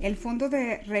 el Fondo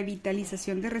de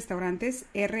Revitalización de Restaurantes,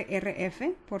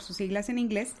 RRF, por sus siglas en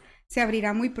inglés, se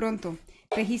abrirá muy pronto.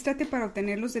 Regístrate para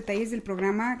obtener los detalles del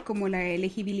programa como la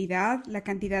elegibilidad, la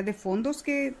cantidad de fondos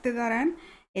que te darán,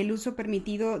 el uso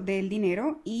permitido del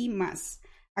dinero y más.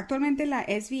 Actualmente la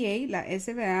SBA, la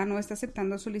SBA, no está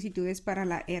aceptando solicitudes para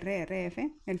la RRF,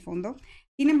 el fondo.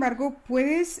 Sin embargo,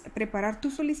 puedes preparar tu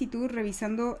solicitud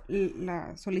revisando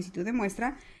la solicitud de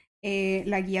muestra,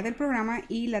 la guía del programa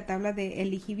y la tabla de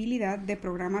elegibilidad de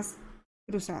programas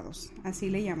cruzados,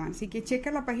 así le llaman. Así que checa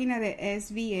la página de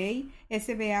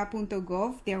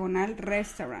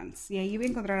sba.gov/restaurants y ahí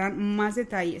encontrarán más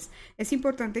detalles. Es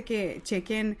importante que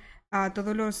chequen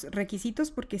todos los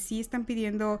requisitos porque sí están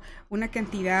pidiendo una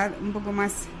cantidad un poco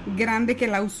más grande que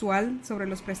la usual sobre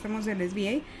los préstamos del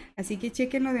SBA, así que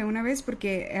chequenlo de una vez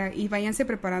porque y váyanse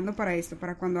preparando para esto,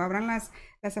 para cuando abran las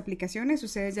aplicaciones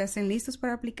ustedes ya estén listos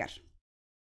para aplicar.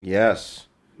 Yes,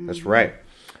 that's right.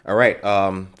 All right,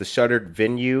 the Shuttered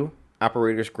Venue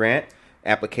Operators Grant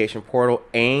application portal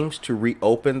aims to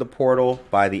reopen the portal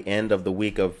by the end of the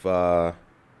week of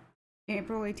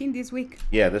April 18th, this week.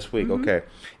 Yeah, this week. Mm-hmm. Okay.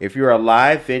 If you're a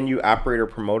live venue operator,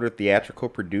 promoter, theatrical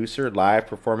producer, live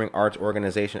performing arts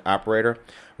organization operator,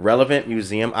 relevant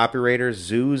museum operators,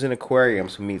 zoos, and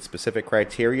aquariums who meet specific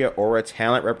criteria, or a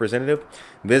talent representative,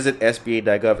 visit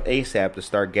SBA.gov ASAP to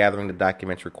start gathering the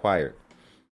documents required.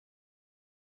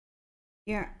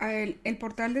 Yeah, el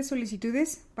portal de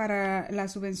solicitudes para la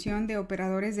subvención de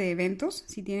operadores de eventos,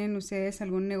 si tienen ustedes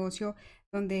algún negocio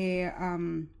donde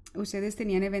ustedes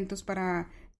tenían eventos para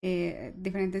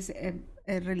diferentes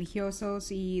religiosos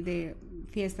y de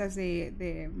fiestas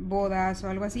de bodas o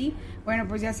algo así, bueno,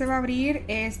 pues ya se va a abrir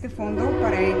este fondo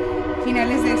para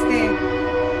finales de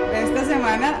esta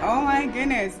semana. Oh my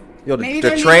goodness. Yo,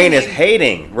 the train is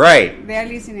hating, right? They are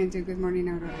listening to Good Morning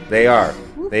Aurora. They are,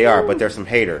 but there's some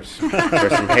haters.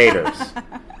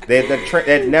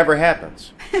 That never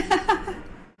happens.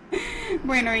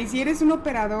 Bueno, y si eres un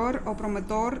operador o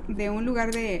promotor de un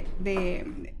lugar de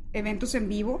eventos en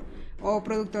vivo, o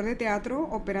productor de teatro,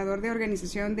 operador de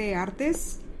organización de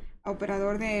artes,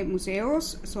 operador de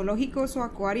museos, zoológicos o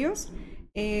acuarios,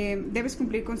 debes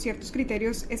cumplir con ciertos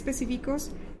criterios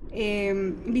específicos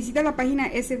Visita la página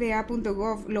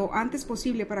sba.gov lo antes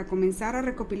posible para comenzar a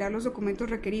recopilar los documentos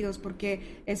requeridos,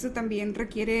 porque eso también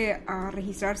requiere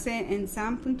registrarse en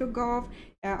sam.gov,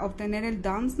 obtener el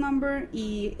DUNS number,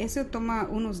 y eso toma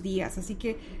unos días. Así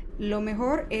que lo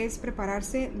mejor es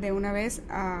prepararse de una vez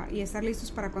y estar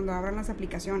listos para cuando abran las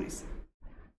aplicaciones.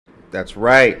 That's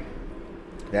right.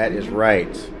 That is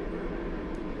right.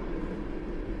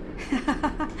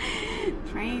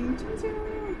 Train.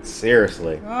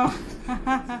 Seriously. Oh.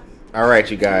 All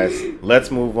right, you guys. Let's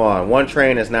move on. One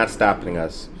train is not stopping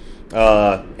us.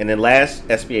 And then last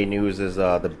SBA news is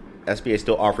the SBA is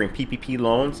still offering PPP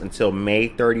loans until May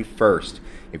 31st.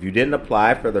 If you didn't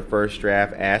apply for the first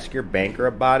draft, ask your banker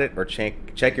about it or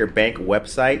check your bank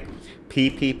website,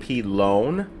 PPP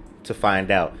loan, to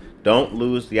find out. Don't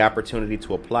lose the opportunity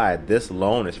to apply. This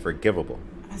loan is forgivable.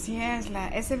 Así es, la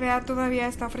SBA todavía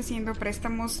está ofreciendo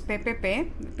préstamos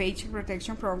PPP, Paycheck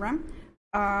Protection Program,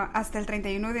 hasta el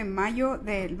 31 de mayo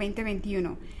del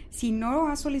 2021. Si no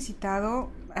has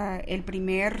solicitado el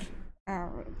primer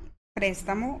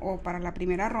préstamo o para la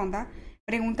primera ronda,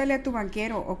 pregúntale a tu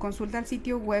banquero o consulta el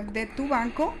sitio web de tu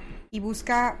banco y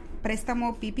busca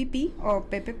préstamo PPP o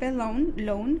PPP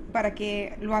loan para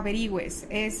que lo averigües.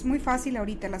 Es muy fácil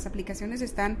ahorita, las aplicaciones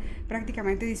están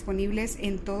prácticamente disponibles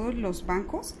en todos los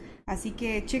bancos, así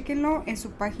que chéquenlo en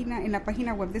su página, en la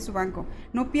página web de su banco.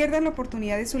 No pierdan la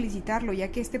oportunidad de solicitarlo,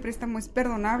 ya que este préstamo es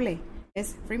perdonable.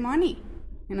 Es free money.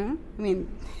 You know, I mean,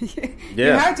 you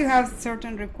have to have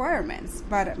certain requirements,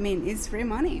 but I mean, it's free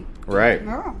money. Right.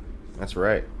 No. That's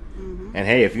right. Mm-hmm. And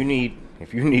hey, if you need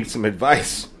some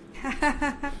advice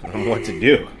on what to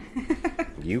do,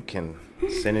 you can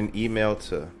send an email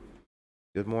to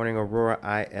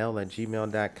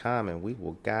goodmorningaurora.il@gmail.com and we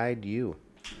will guide you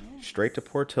straight to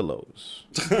Portillo's.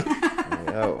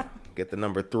 Yo, get the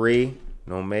number 3,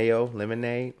 no mayo,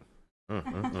 lemonade.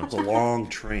 It's a long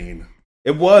train.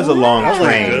 It was a long That was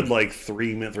train. like a good, like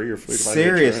 3 or 4 minute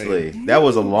Seriously, train. that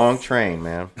was a long train,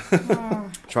 man.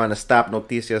 Trying to stop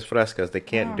Noticias Frescas, they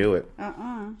can't do it.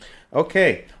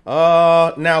 Okay,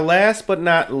 now last but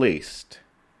not least,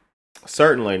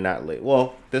 certainly not least.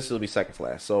 Well, this will be second to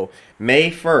last. So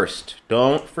May 1st,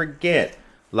 don't forget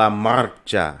La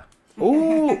Marcha.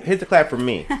 Ooh, hit the clap for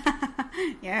me.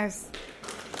 Yes.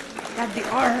 Got the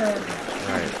R. Right.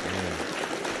 Yeah.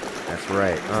 That's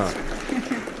right.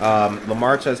 La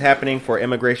Marcha is happening for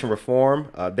immigration reform.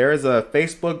 There is a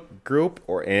Facebook group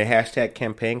or a hashtag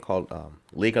campaign called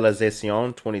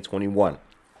Legalización 2021.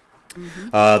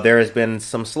 Mm-hmm. There has been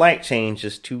some slight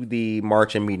changes to the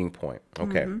march and meeting point.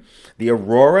 Okay. Mm-hmm. The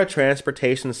Aurora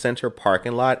Transportation Center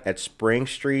parking lot at Spring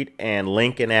Street and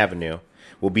Lincoln Avenue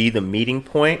will be the meeting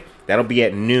point. That'll be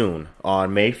at noon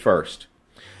on May 1st.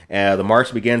 The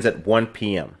march begins at 1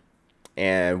 p.m.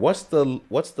 And what's the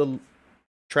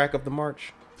track of the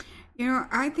march? You know,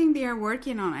 I think they are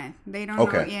working on it. They don't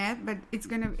know yet, but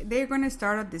they're gonna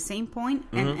start at the same point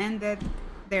and end it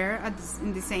there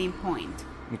in the same point.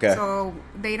 Okay. So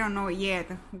they don't know yet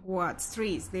what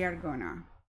streets they are gonna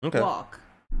walk,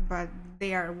 but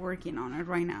they are working on it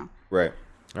right now. Right.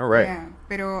 All right. Yeah,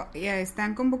 pero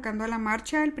están convocando a la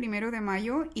marcha el 1 de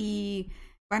mayo y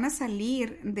van a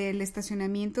salir del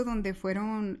estacionamiento donde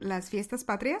fueron las fiestas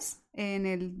patrias en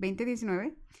el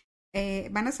 2019.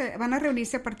 Van a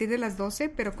reunirse a partir de las 12,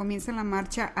 pero comienza la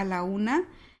marcha a la 1.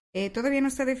 Todavía no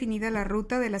está definida la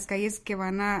ruta de las calles que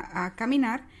van a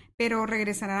caminar, pero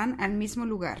regresarán al mismo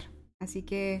lugar. Así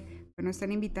que, bueno,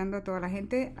 están invitando a toda la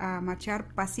gente a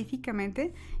marchar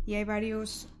pacíficamente y hay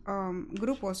varios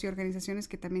grupos y organizaciones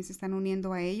que también se están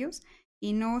uniendo a ellos.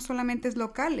 Y no solamente es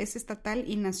local, es estatal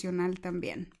y nacional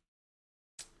también.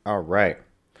 All right.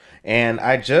 And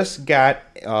I just got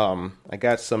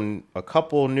a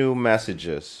couple new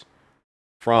messages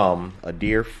from a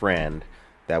dear friend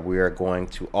that we are going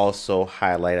to also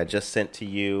highlight. I just sent to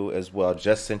you as well.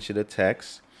 Just sent you the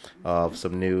text of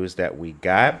some news that we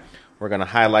got. We're going to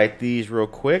highlight these real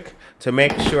quick to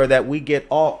make sure that we get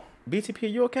all. BTP, are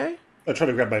you okay? I tried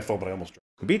to grab my phone, but I almost dropped it.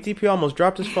 BTP almost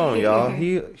dropped his phone, y'all.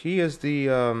 He is the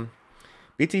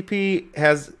BTP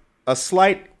has a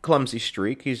slight clumsy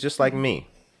streak. He's just like me.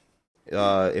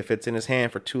 If it's in his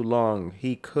hand for too long,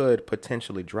 he could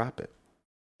potentially drop it.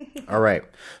 All right.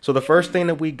 So the first thing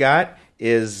that we got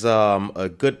is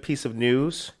a good piece of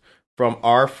news from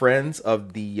our friends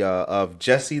of the of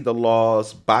Jesse the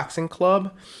Law's Boxing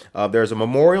Club. There's a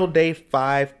Memorial Day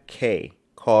 5K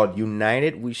called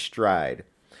United We Stride.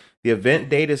 The event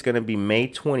date is going to be May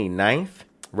 29th.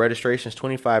 Registration is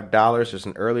 $25. There's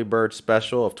an early bird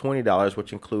special of $20,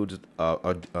 which includes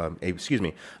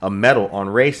a medal on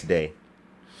race day.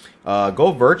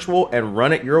 Go virtual and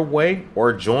run it your way,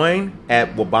 or join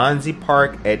at Wabanzi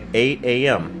Park at 8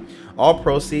 a.m. All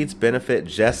proceeds benefit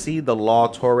Jesse the Law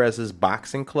Torres's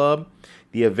boxing club.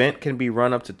 The event can be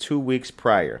run up to 2 weeks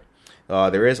prior.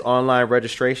 There is online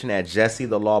registration at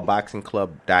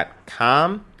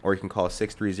jesselawboxingclub.com, or you can call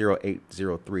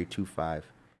 630-803-2585.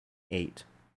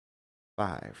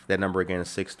 That number again is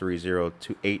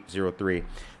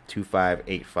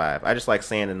 630-803-2585. I just like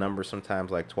saying the number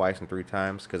sometimes like twice and 3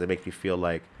 times because it makes me feel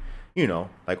like,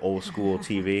 like old school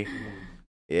TV.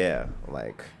 Yeah,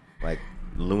 like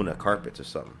Luna Carpets or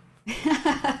something.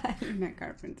 Luna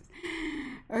Carpets.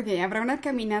 Ok, habrá una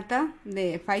caminata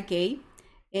de 5K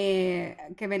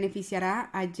que beneficiará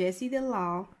a Jesse the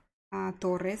Law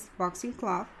Torres Boxing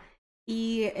Club,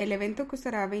 y el evento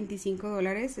costará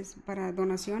 $25. Es para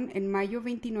donación en mayo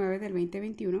 29 del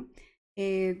 2021.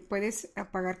 Puedes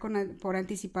pagar por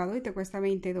anticipado y te cuesta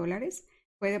 $20.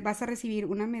 Vas a recibir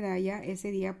una medalla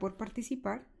ese día por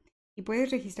participar, y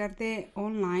puedes registrarte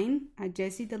online a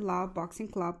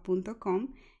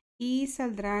jessethelawboxingclub.com y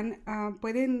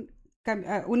pueden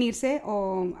unirse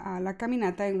a la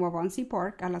caminata en Wabanzi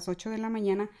Park a las 8 de la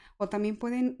mañana, o también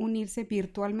pueden unirse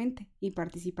virtualmente y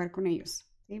participar con ellos.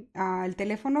 ¿Sí? El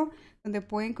teléfono donde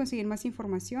pueden conseguir más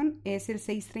información es el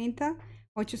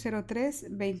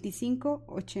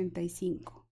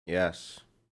 630-803-2585. Yes,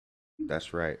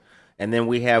 that's right. And then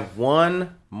we have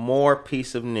one more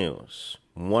piece of news.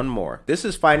 One more. This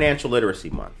is Financial Literacy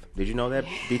Month. Did you know that,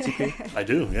 BTP? I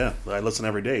do, yeah. I listen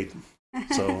every day,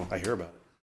 so I hear about it.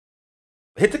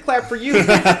 Hit the clap for you.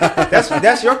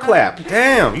 That's your clap.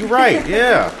 Damn, you right.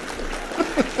 Yeah.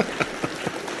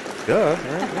 Duh.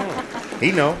 Right, yeah.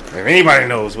 He know. If anybody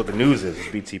knows what the news is, it's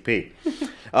BTP.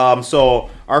 So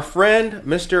our friend,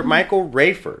 Mr. Michael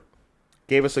Rayford,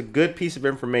 gave us a good piece of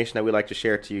information that we'd like to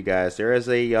share to you guys. There is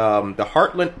the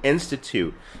Heartland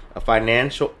Institute of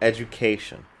Financial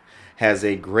Education has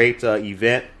a great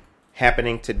event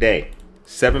happening today,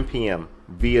 7 p.m.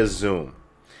 via Zoom.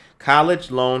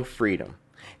 College Loan Freedom.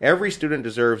 Every student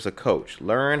deserves a coach.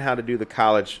 Learn how to do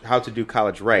college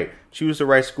right. Choose the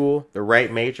right school, the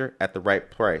right major, at the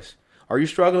right price. Are you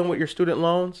struggling with your student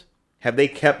loans? Have they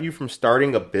kept you from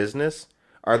starting a business?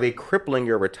 Are they crippling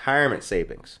your retirement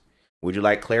savings? Would you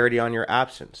like clarity on your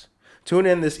options? Tune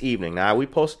in this evening. Now, we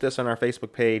posted this on our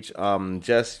Facebook page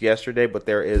just yesterday, but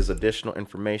there is additional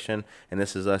information, and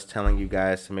this is us telling you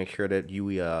guys to make sure that you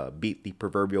beat the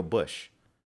proverbial bush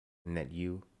and that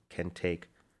you can take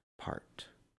part.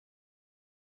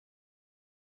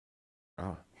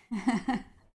 Oh.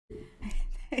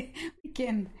 We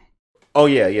can. Oh,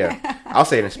 yeah. I'll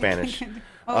say it in Spanish.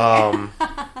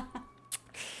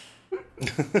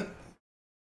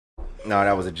 No,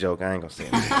 that was a joke. I ain't gonna say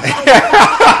it.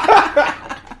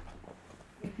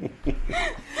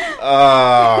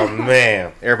 Oh,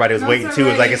 man. Everybody was waiting, too.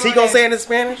 It was like, is he gonna say it in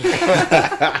Spanish?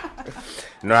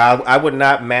 No, I would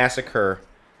not massacre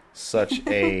such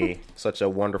a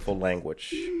wonderful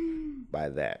language by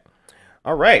that.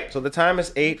 All right, so the time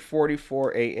is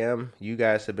 8:44 a.m. You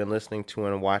guys have been listening to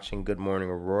and watching Good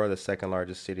Morning Aurora, the second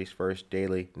largest city's first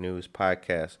daily news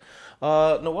podcast.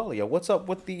 Noelia, what's up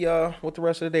with the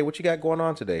rest of the day? What you got going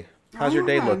on today? How's your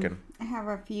day looking? I have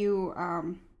a few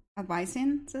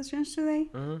advising sessions today.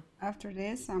 Mm-hmm. After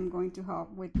this, I'm going to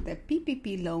help with the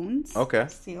PPP loans. Okay.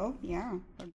 Still, yeah,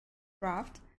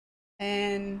 draft.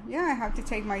 And yeah, I have to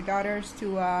take my daughters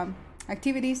to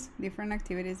different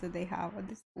activities that they have at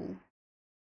the school.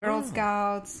 Girl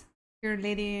Scouts,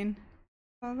 cheerleading,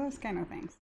 all those kind of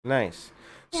things. Nice.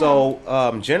 Yeah.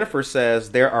 So Jennifer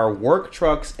says there are work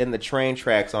trucks in the train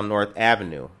tracks on North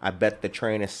Avenue. I bet the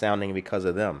train is sounding because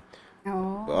of them.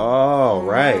 Oh,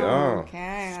 right. Oh,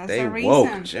 okay. That's stay a woke,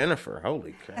 reason. Jennifer.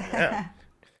 Holy crap.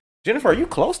 Jennifer, are you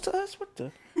close to us? What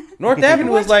the? North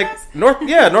Avenue is like North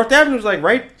Avenue is like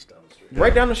right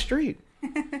down the street.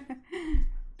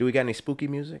 Do we got any spooky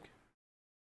music?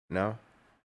 No.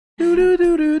 Mr.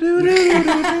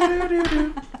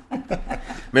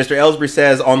 Ellsbury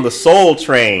says on the Soul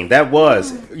Train. That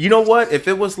was. You know what? If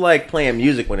it was like playing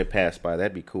music when it passed by,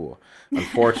 that'd be cool.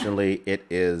 Unfortunately, it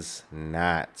is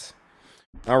not.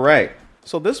 All right.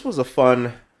 So this was a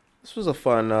fun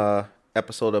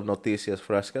episode of Noticias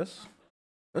Frescas.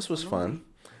 This was fun.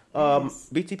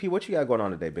 BTP, what you got going on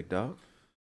today, big dog?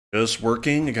 Just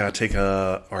working. I gotta take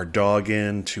our dog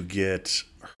in to get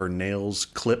her nails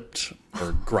clipped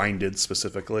or grinded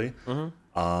specifically.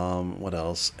 Mm-hmm. What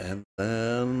else? And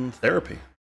then therapy.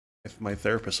 My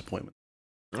therapist appointment.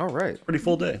 All right. Pretty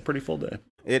full day.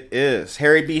 It is.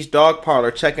 Harry Beach Dog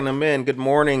Parlor checking them in. Good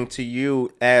morning to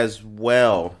you as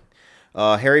well.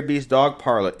 Harry B's Dog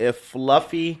Parlor. If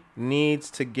Fluffy needs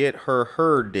to get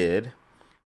her did,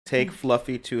 take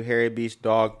Fluffy to Harry B's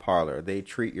Dog Parlor. They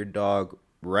treat your dog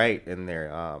right in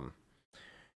there.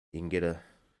 You can get a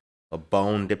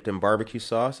bone dipped in barbecue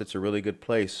sauce. It's a really good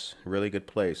place. Really good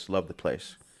place. Love the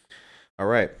place. All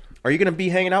right. Are you going to be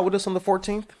hanging out with us on the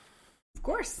 14th? Of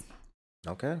course.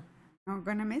 Okay. Not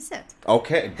gonna miss it.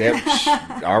 Okay.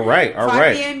 All right.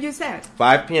 5 p.m. you said.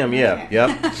 5 p.m. Yeah. Okay. Yep.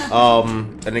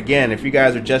 And again, if you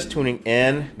guys are just tuning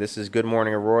in, this is Good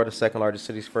Morning Aurora, the second largest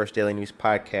city's first daily news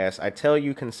podcast. I tell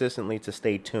you consistently to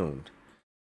stay tuned.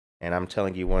 And I'm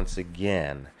telling you once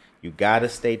again, you got to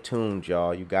stay tuned,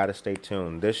 y'all. You got to stay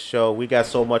tuned. This show, we got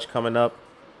so much coming up.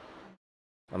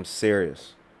 I'm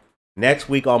serious. Next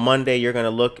week on Monday, you're going to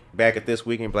look back at this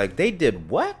week and be like, they did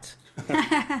what?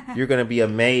 You're going to be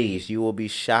amazed. You will be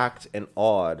shocked and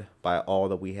awed by all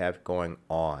that we have going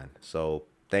on. So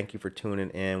thank you for tuning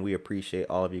in. We appreciate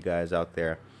all of you guys out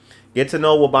there. Get to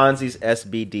know Waubonsee's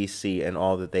SBDC and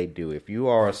all that they do. If you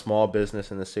are a small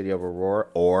business in the city of Aurora,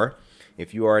 or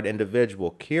if you are an individual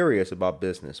curious about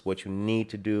business, what you need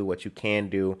to do, what you can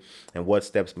do, and what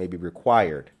steps may be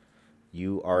required,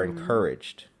 you are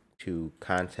encouraged to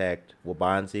contact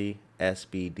Waubonsee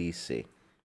SBDC.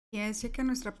 Yes, checa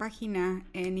nuestra página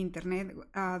en internet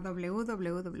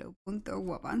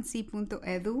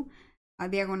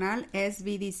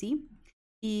www.waubonsee.edu/SBDC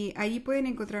y allí pueden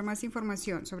encontrar más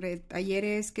información sobre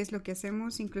talleres, qué es lo que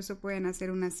hacemos, incluso pueden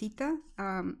hacer una cita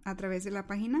a través de la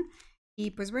página.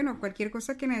 Y pues bueno, cualquier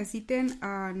cosa que necesiten,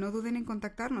 no duden en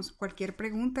contactarnos. Cualquier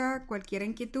pregunta, cualquier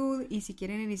inquietud, y si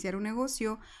quieren iniciar un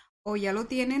negocio o ya lo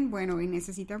tienen, bueno, y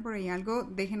necesitan por ahí algo,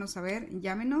 déjenos saber,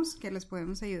 llámenos que les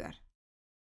podemos ayudar.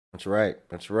 That's right.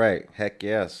 That's right. Heck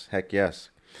yes. Heck yes.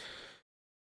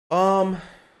 Before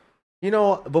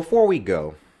we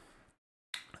go,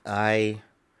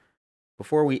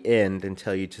 before we end and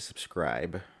tell you to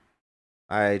subscribe,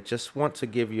 I just want to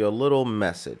give you a little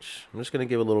message. I'm just going to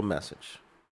give a little message.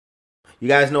 You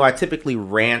guys know I typically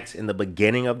rant in the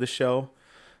beginning of the show.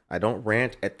 I don't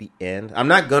rant at the end. I'm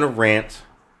not going to rant.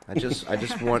 I just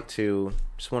want to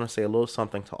say a little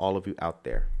something to all of you out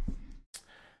there.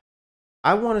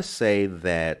 I want to say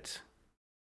that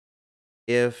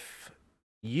if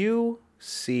you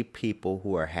see people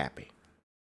who are happy,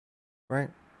 right?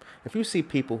 If you see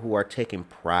people who are taking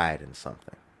pride in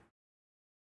something,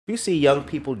 if you see young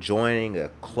people joining a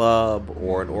club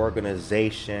or an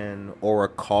organization or a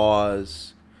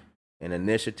cause, an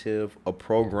initiative, a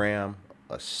program,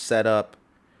 a setup,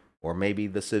 or maybe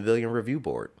the Civilian Review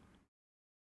Board,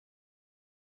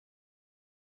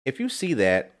 if you see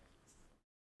that,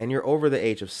 and you're over the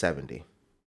age of 70,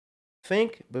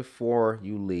 think before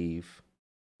you leave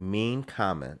mean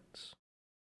comments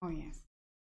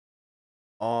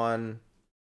on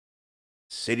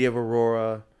City of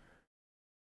Aurora,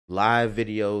 live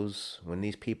videos when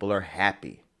these people are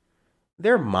happy.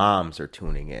 Their moms are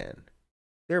tuning in.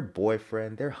 Their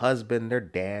boyfriend, their husband, their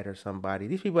dad or somebody.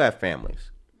 These people have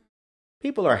families.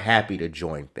 People are happy to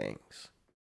join things.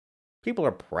 People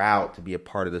are proud to be a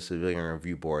part of the Civilian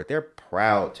Review Board. They're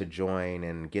proud to join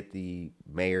and get the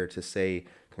mayor to say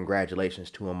congratulations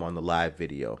to him on the live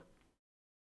video.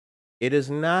 It is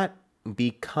not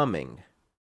becoming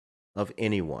of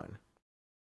anyone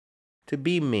to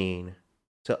be mean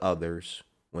to others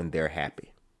when they're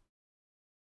happy,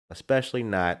 especially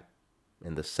not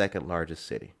in the second largest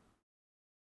city.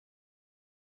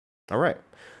 All right.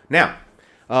 Now,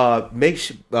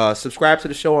 subscribe to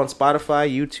the show on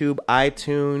Spotify, YouTube,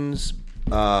 iTunes,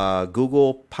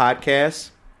 Google Podcasts,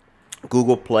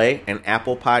 Google Play, and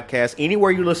Apple Podcasts.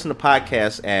 Anywhere you listen to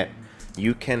podcasts at,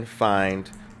 you can find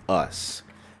us.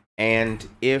 And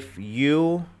if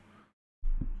you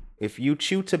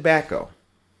chew tobacco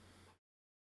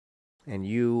and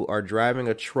you are driving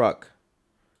a truck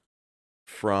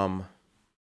from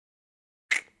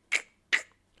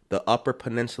the Upper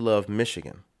Peninsula of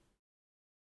Michigan,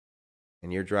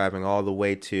 and you're driving all the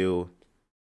way to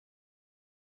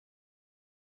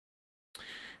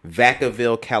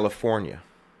Vacaville, California.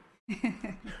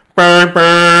 Burn, burn.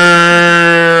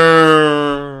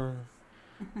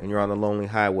 And you're on the lonely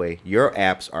highway. Your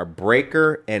apps are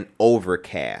Breaker and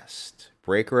Overcast.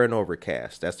 Breaker and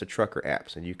Overcast. That's the trucker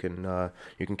apps. And you can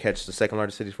catch the second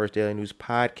largest city's first daily news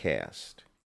podcast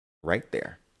right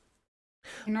there.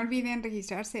 Y no olviden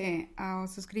registrarse o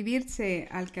suscribirse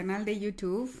al canal de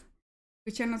YouTube.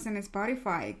 Escúchanos en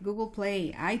Spotify, Google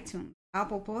Play, iTunes,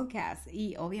 Apple Podcasts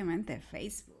y obviamente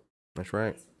Facebook. That's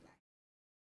right.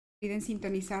 Olviden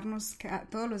sintonizarnos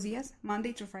todos los días,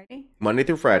 Monday through Friday. Monday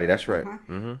through Friday, that's right.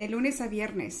 Mm-hmm. De lunes a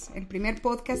viernes, el primer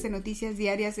podcast de noticias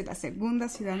diarias de la segunda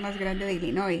ciudad más grande de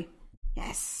Illinois.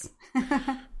 Yes.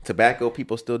 Tobacco,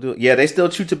 people still do it. Yeah, they still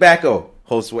chew tobacco,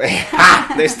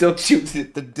 Josue. They still chew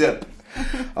the dip.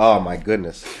 Oh, my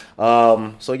goodness.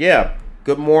 So, yeah,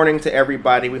 good morning to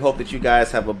everybody. We hope that you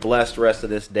guys have a blessed rest of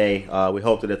this day. We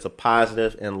hope that it's a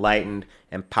positive, enlightened,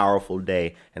 and powerful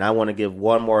day. And I want to give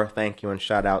one more thank you and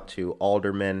shout out to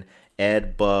Alderman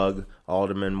Ed Bugg,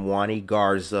 Alderman Juani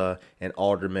Garza, and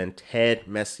Alderman Ted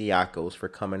Mesiacos for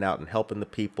coming out and helping the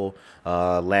people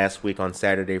last week on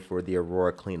Saturday for the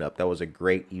Aurora cleanup. That was a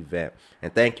great event.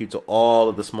 And thank you to all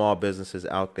of the small businesses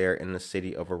out there in the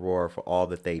city of Aurora for all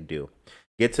that they do.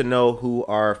 Get to know who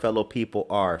our fellow people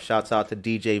are. Shouts out to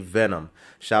DJ Venom.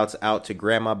 Shouts out to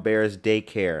Grandma Bear's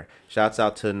Daycare. Shouts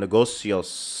out to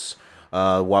Negocios,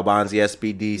 Wabanzi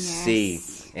SBDC.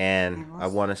 Yes. And I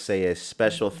want to say a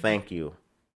special thank you,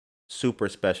 super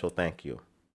special thank you.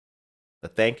 A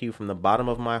thank you from the bottom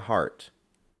of my heart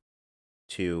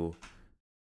to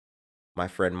my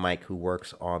friend Mike, who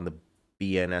works on the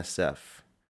BNSF.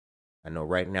 I know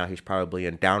right now he's probably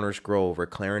in Downers Grove or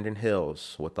Clarendon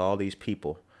Hills with all these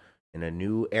people in a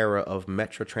new era of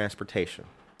metro transportation.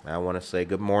 I want to say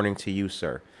good morning to you,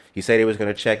 sir. He said he was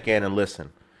going to check in and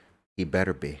listen. He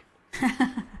better be.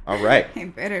 All right. He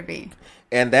better be.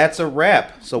 And that's a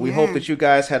wrap. So we hope Yeah. that you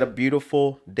guys had a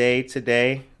beautiful day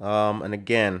today. And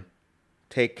again,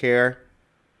 take care.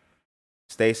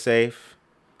 Stay safe.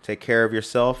 Take care of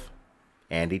yourself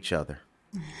and each other.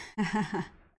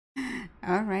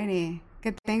 Alrighty.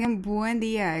 Que tengan buen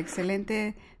día.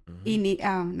 Excelente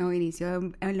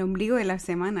inicio. El ombligo de la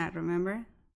semana, remember?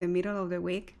 The middle of the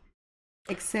week.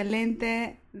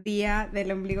 Excelente día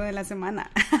del ombligo de la semana.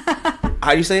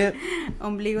 How do you say it?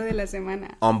 Ombligo de la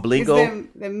semana. Ombligo. It's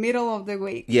the middle of the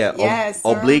week. Yeah. Yes.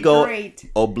 Obligo.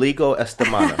 Great. Obligo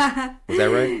estamana. Was that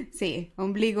right? Sí.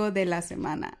 Ombligo de la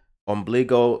semana.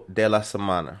 Ombligo de la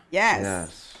semana. Yes.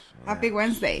 Yes. Happy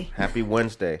Wednesday. Happy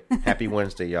Wednesday. Happy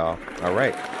Wednesday, y'all. All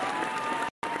right.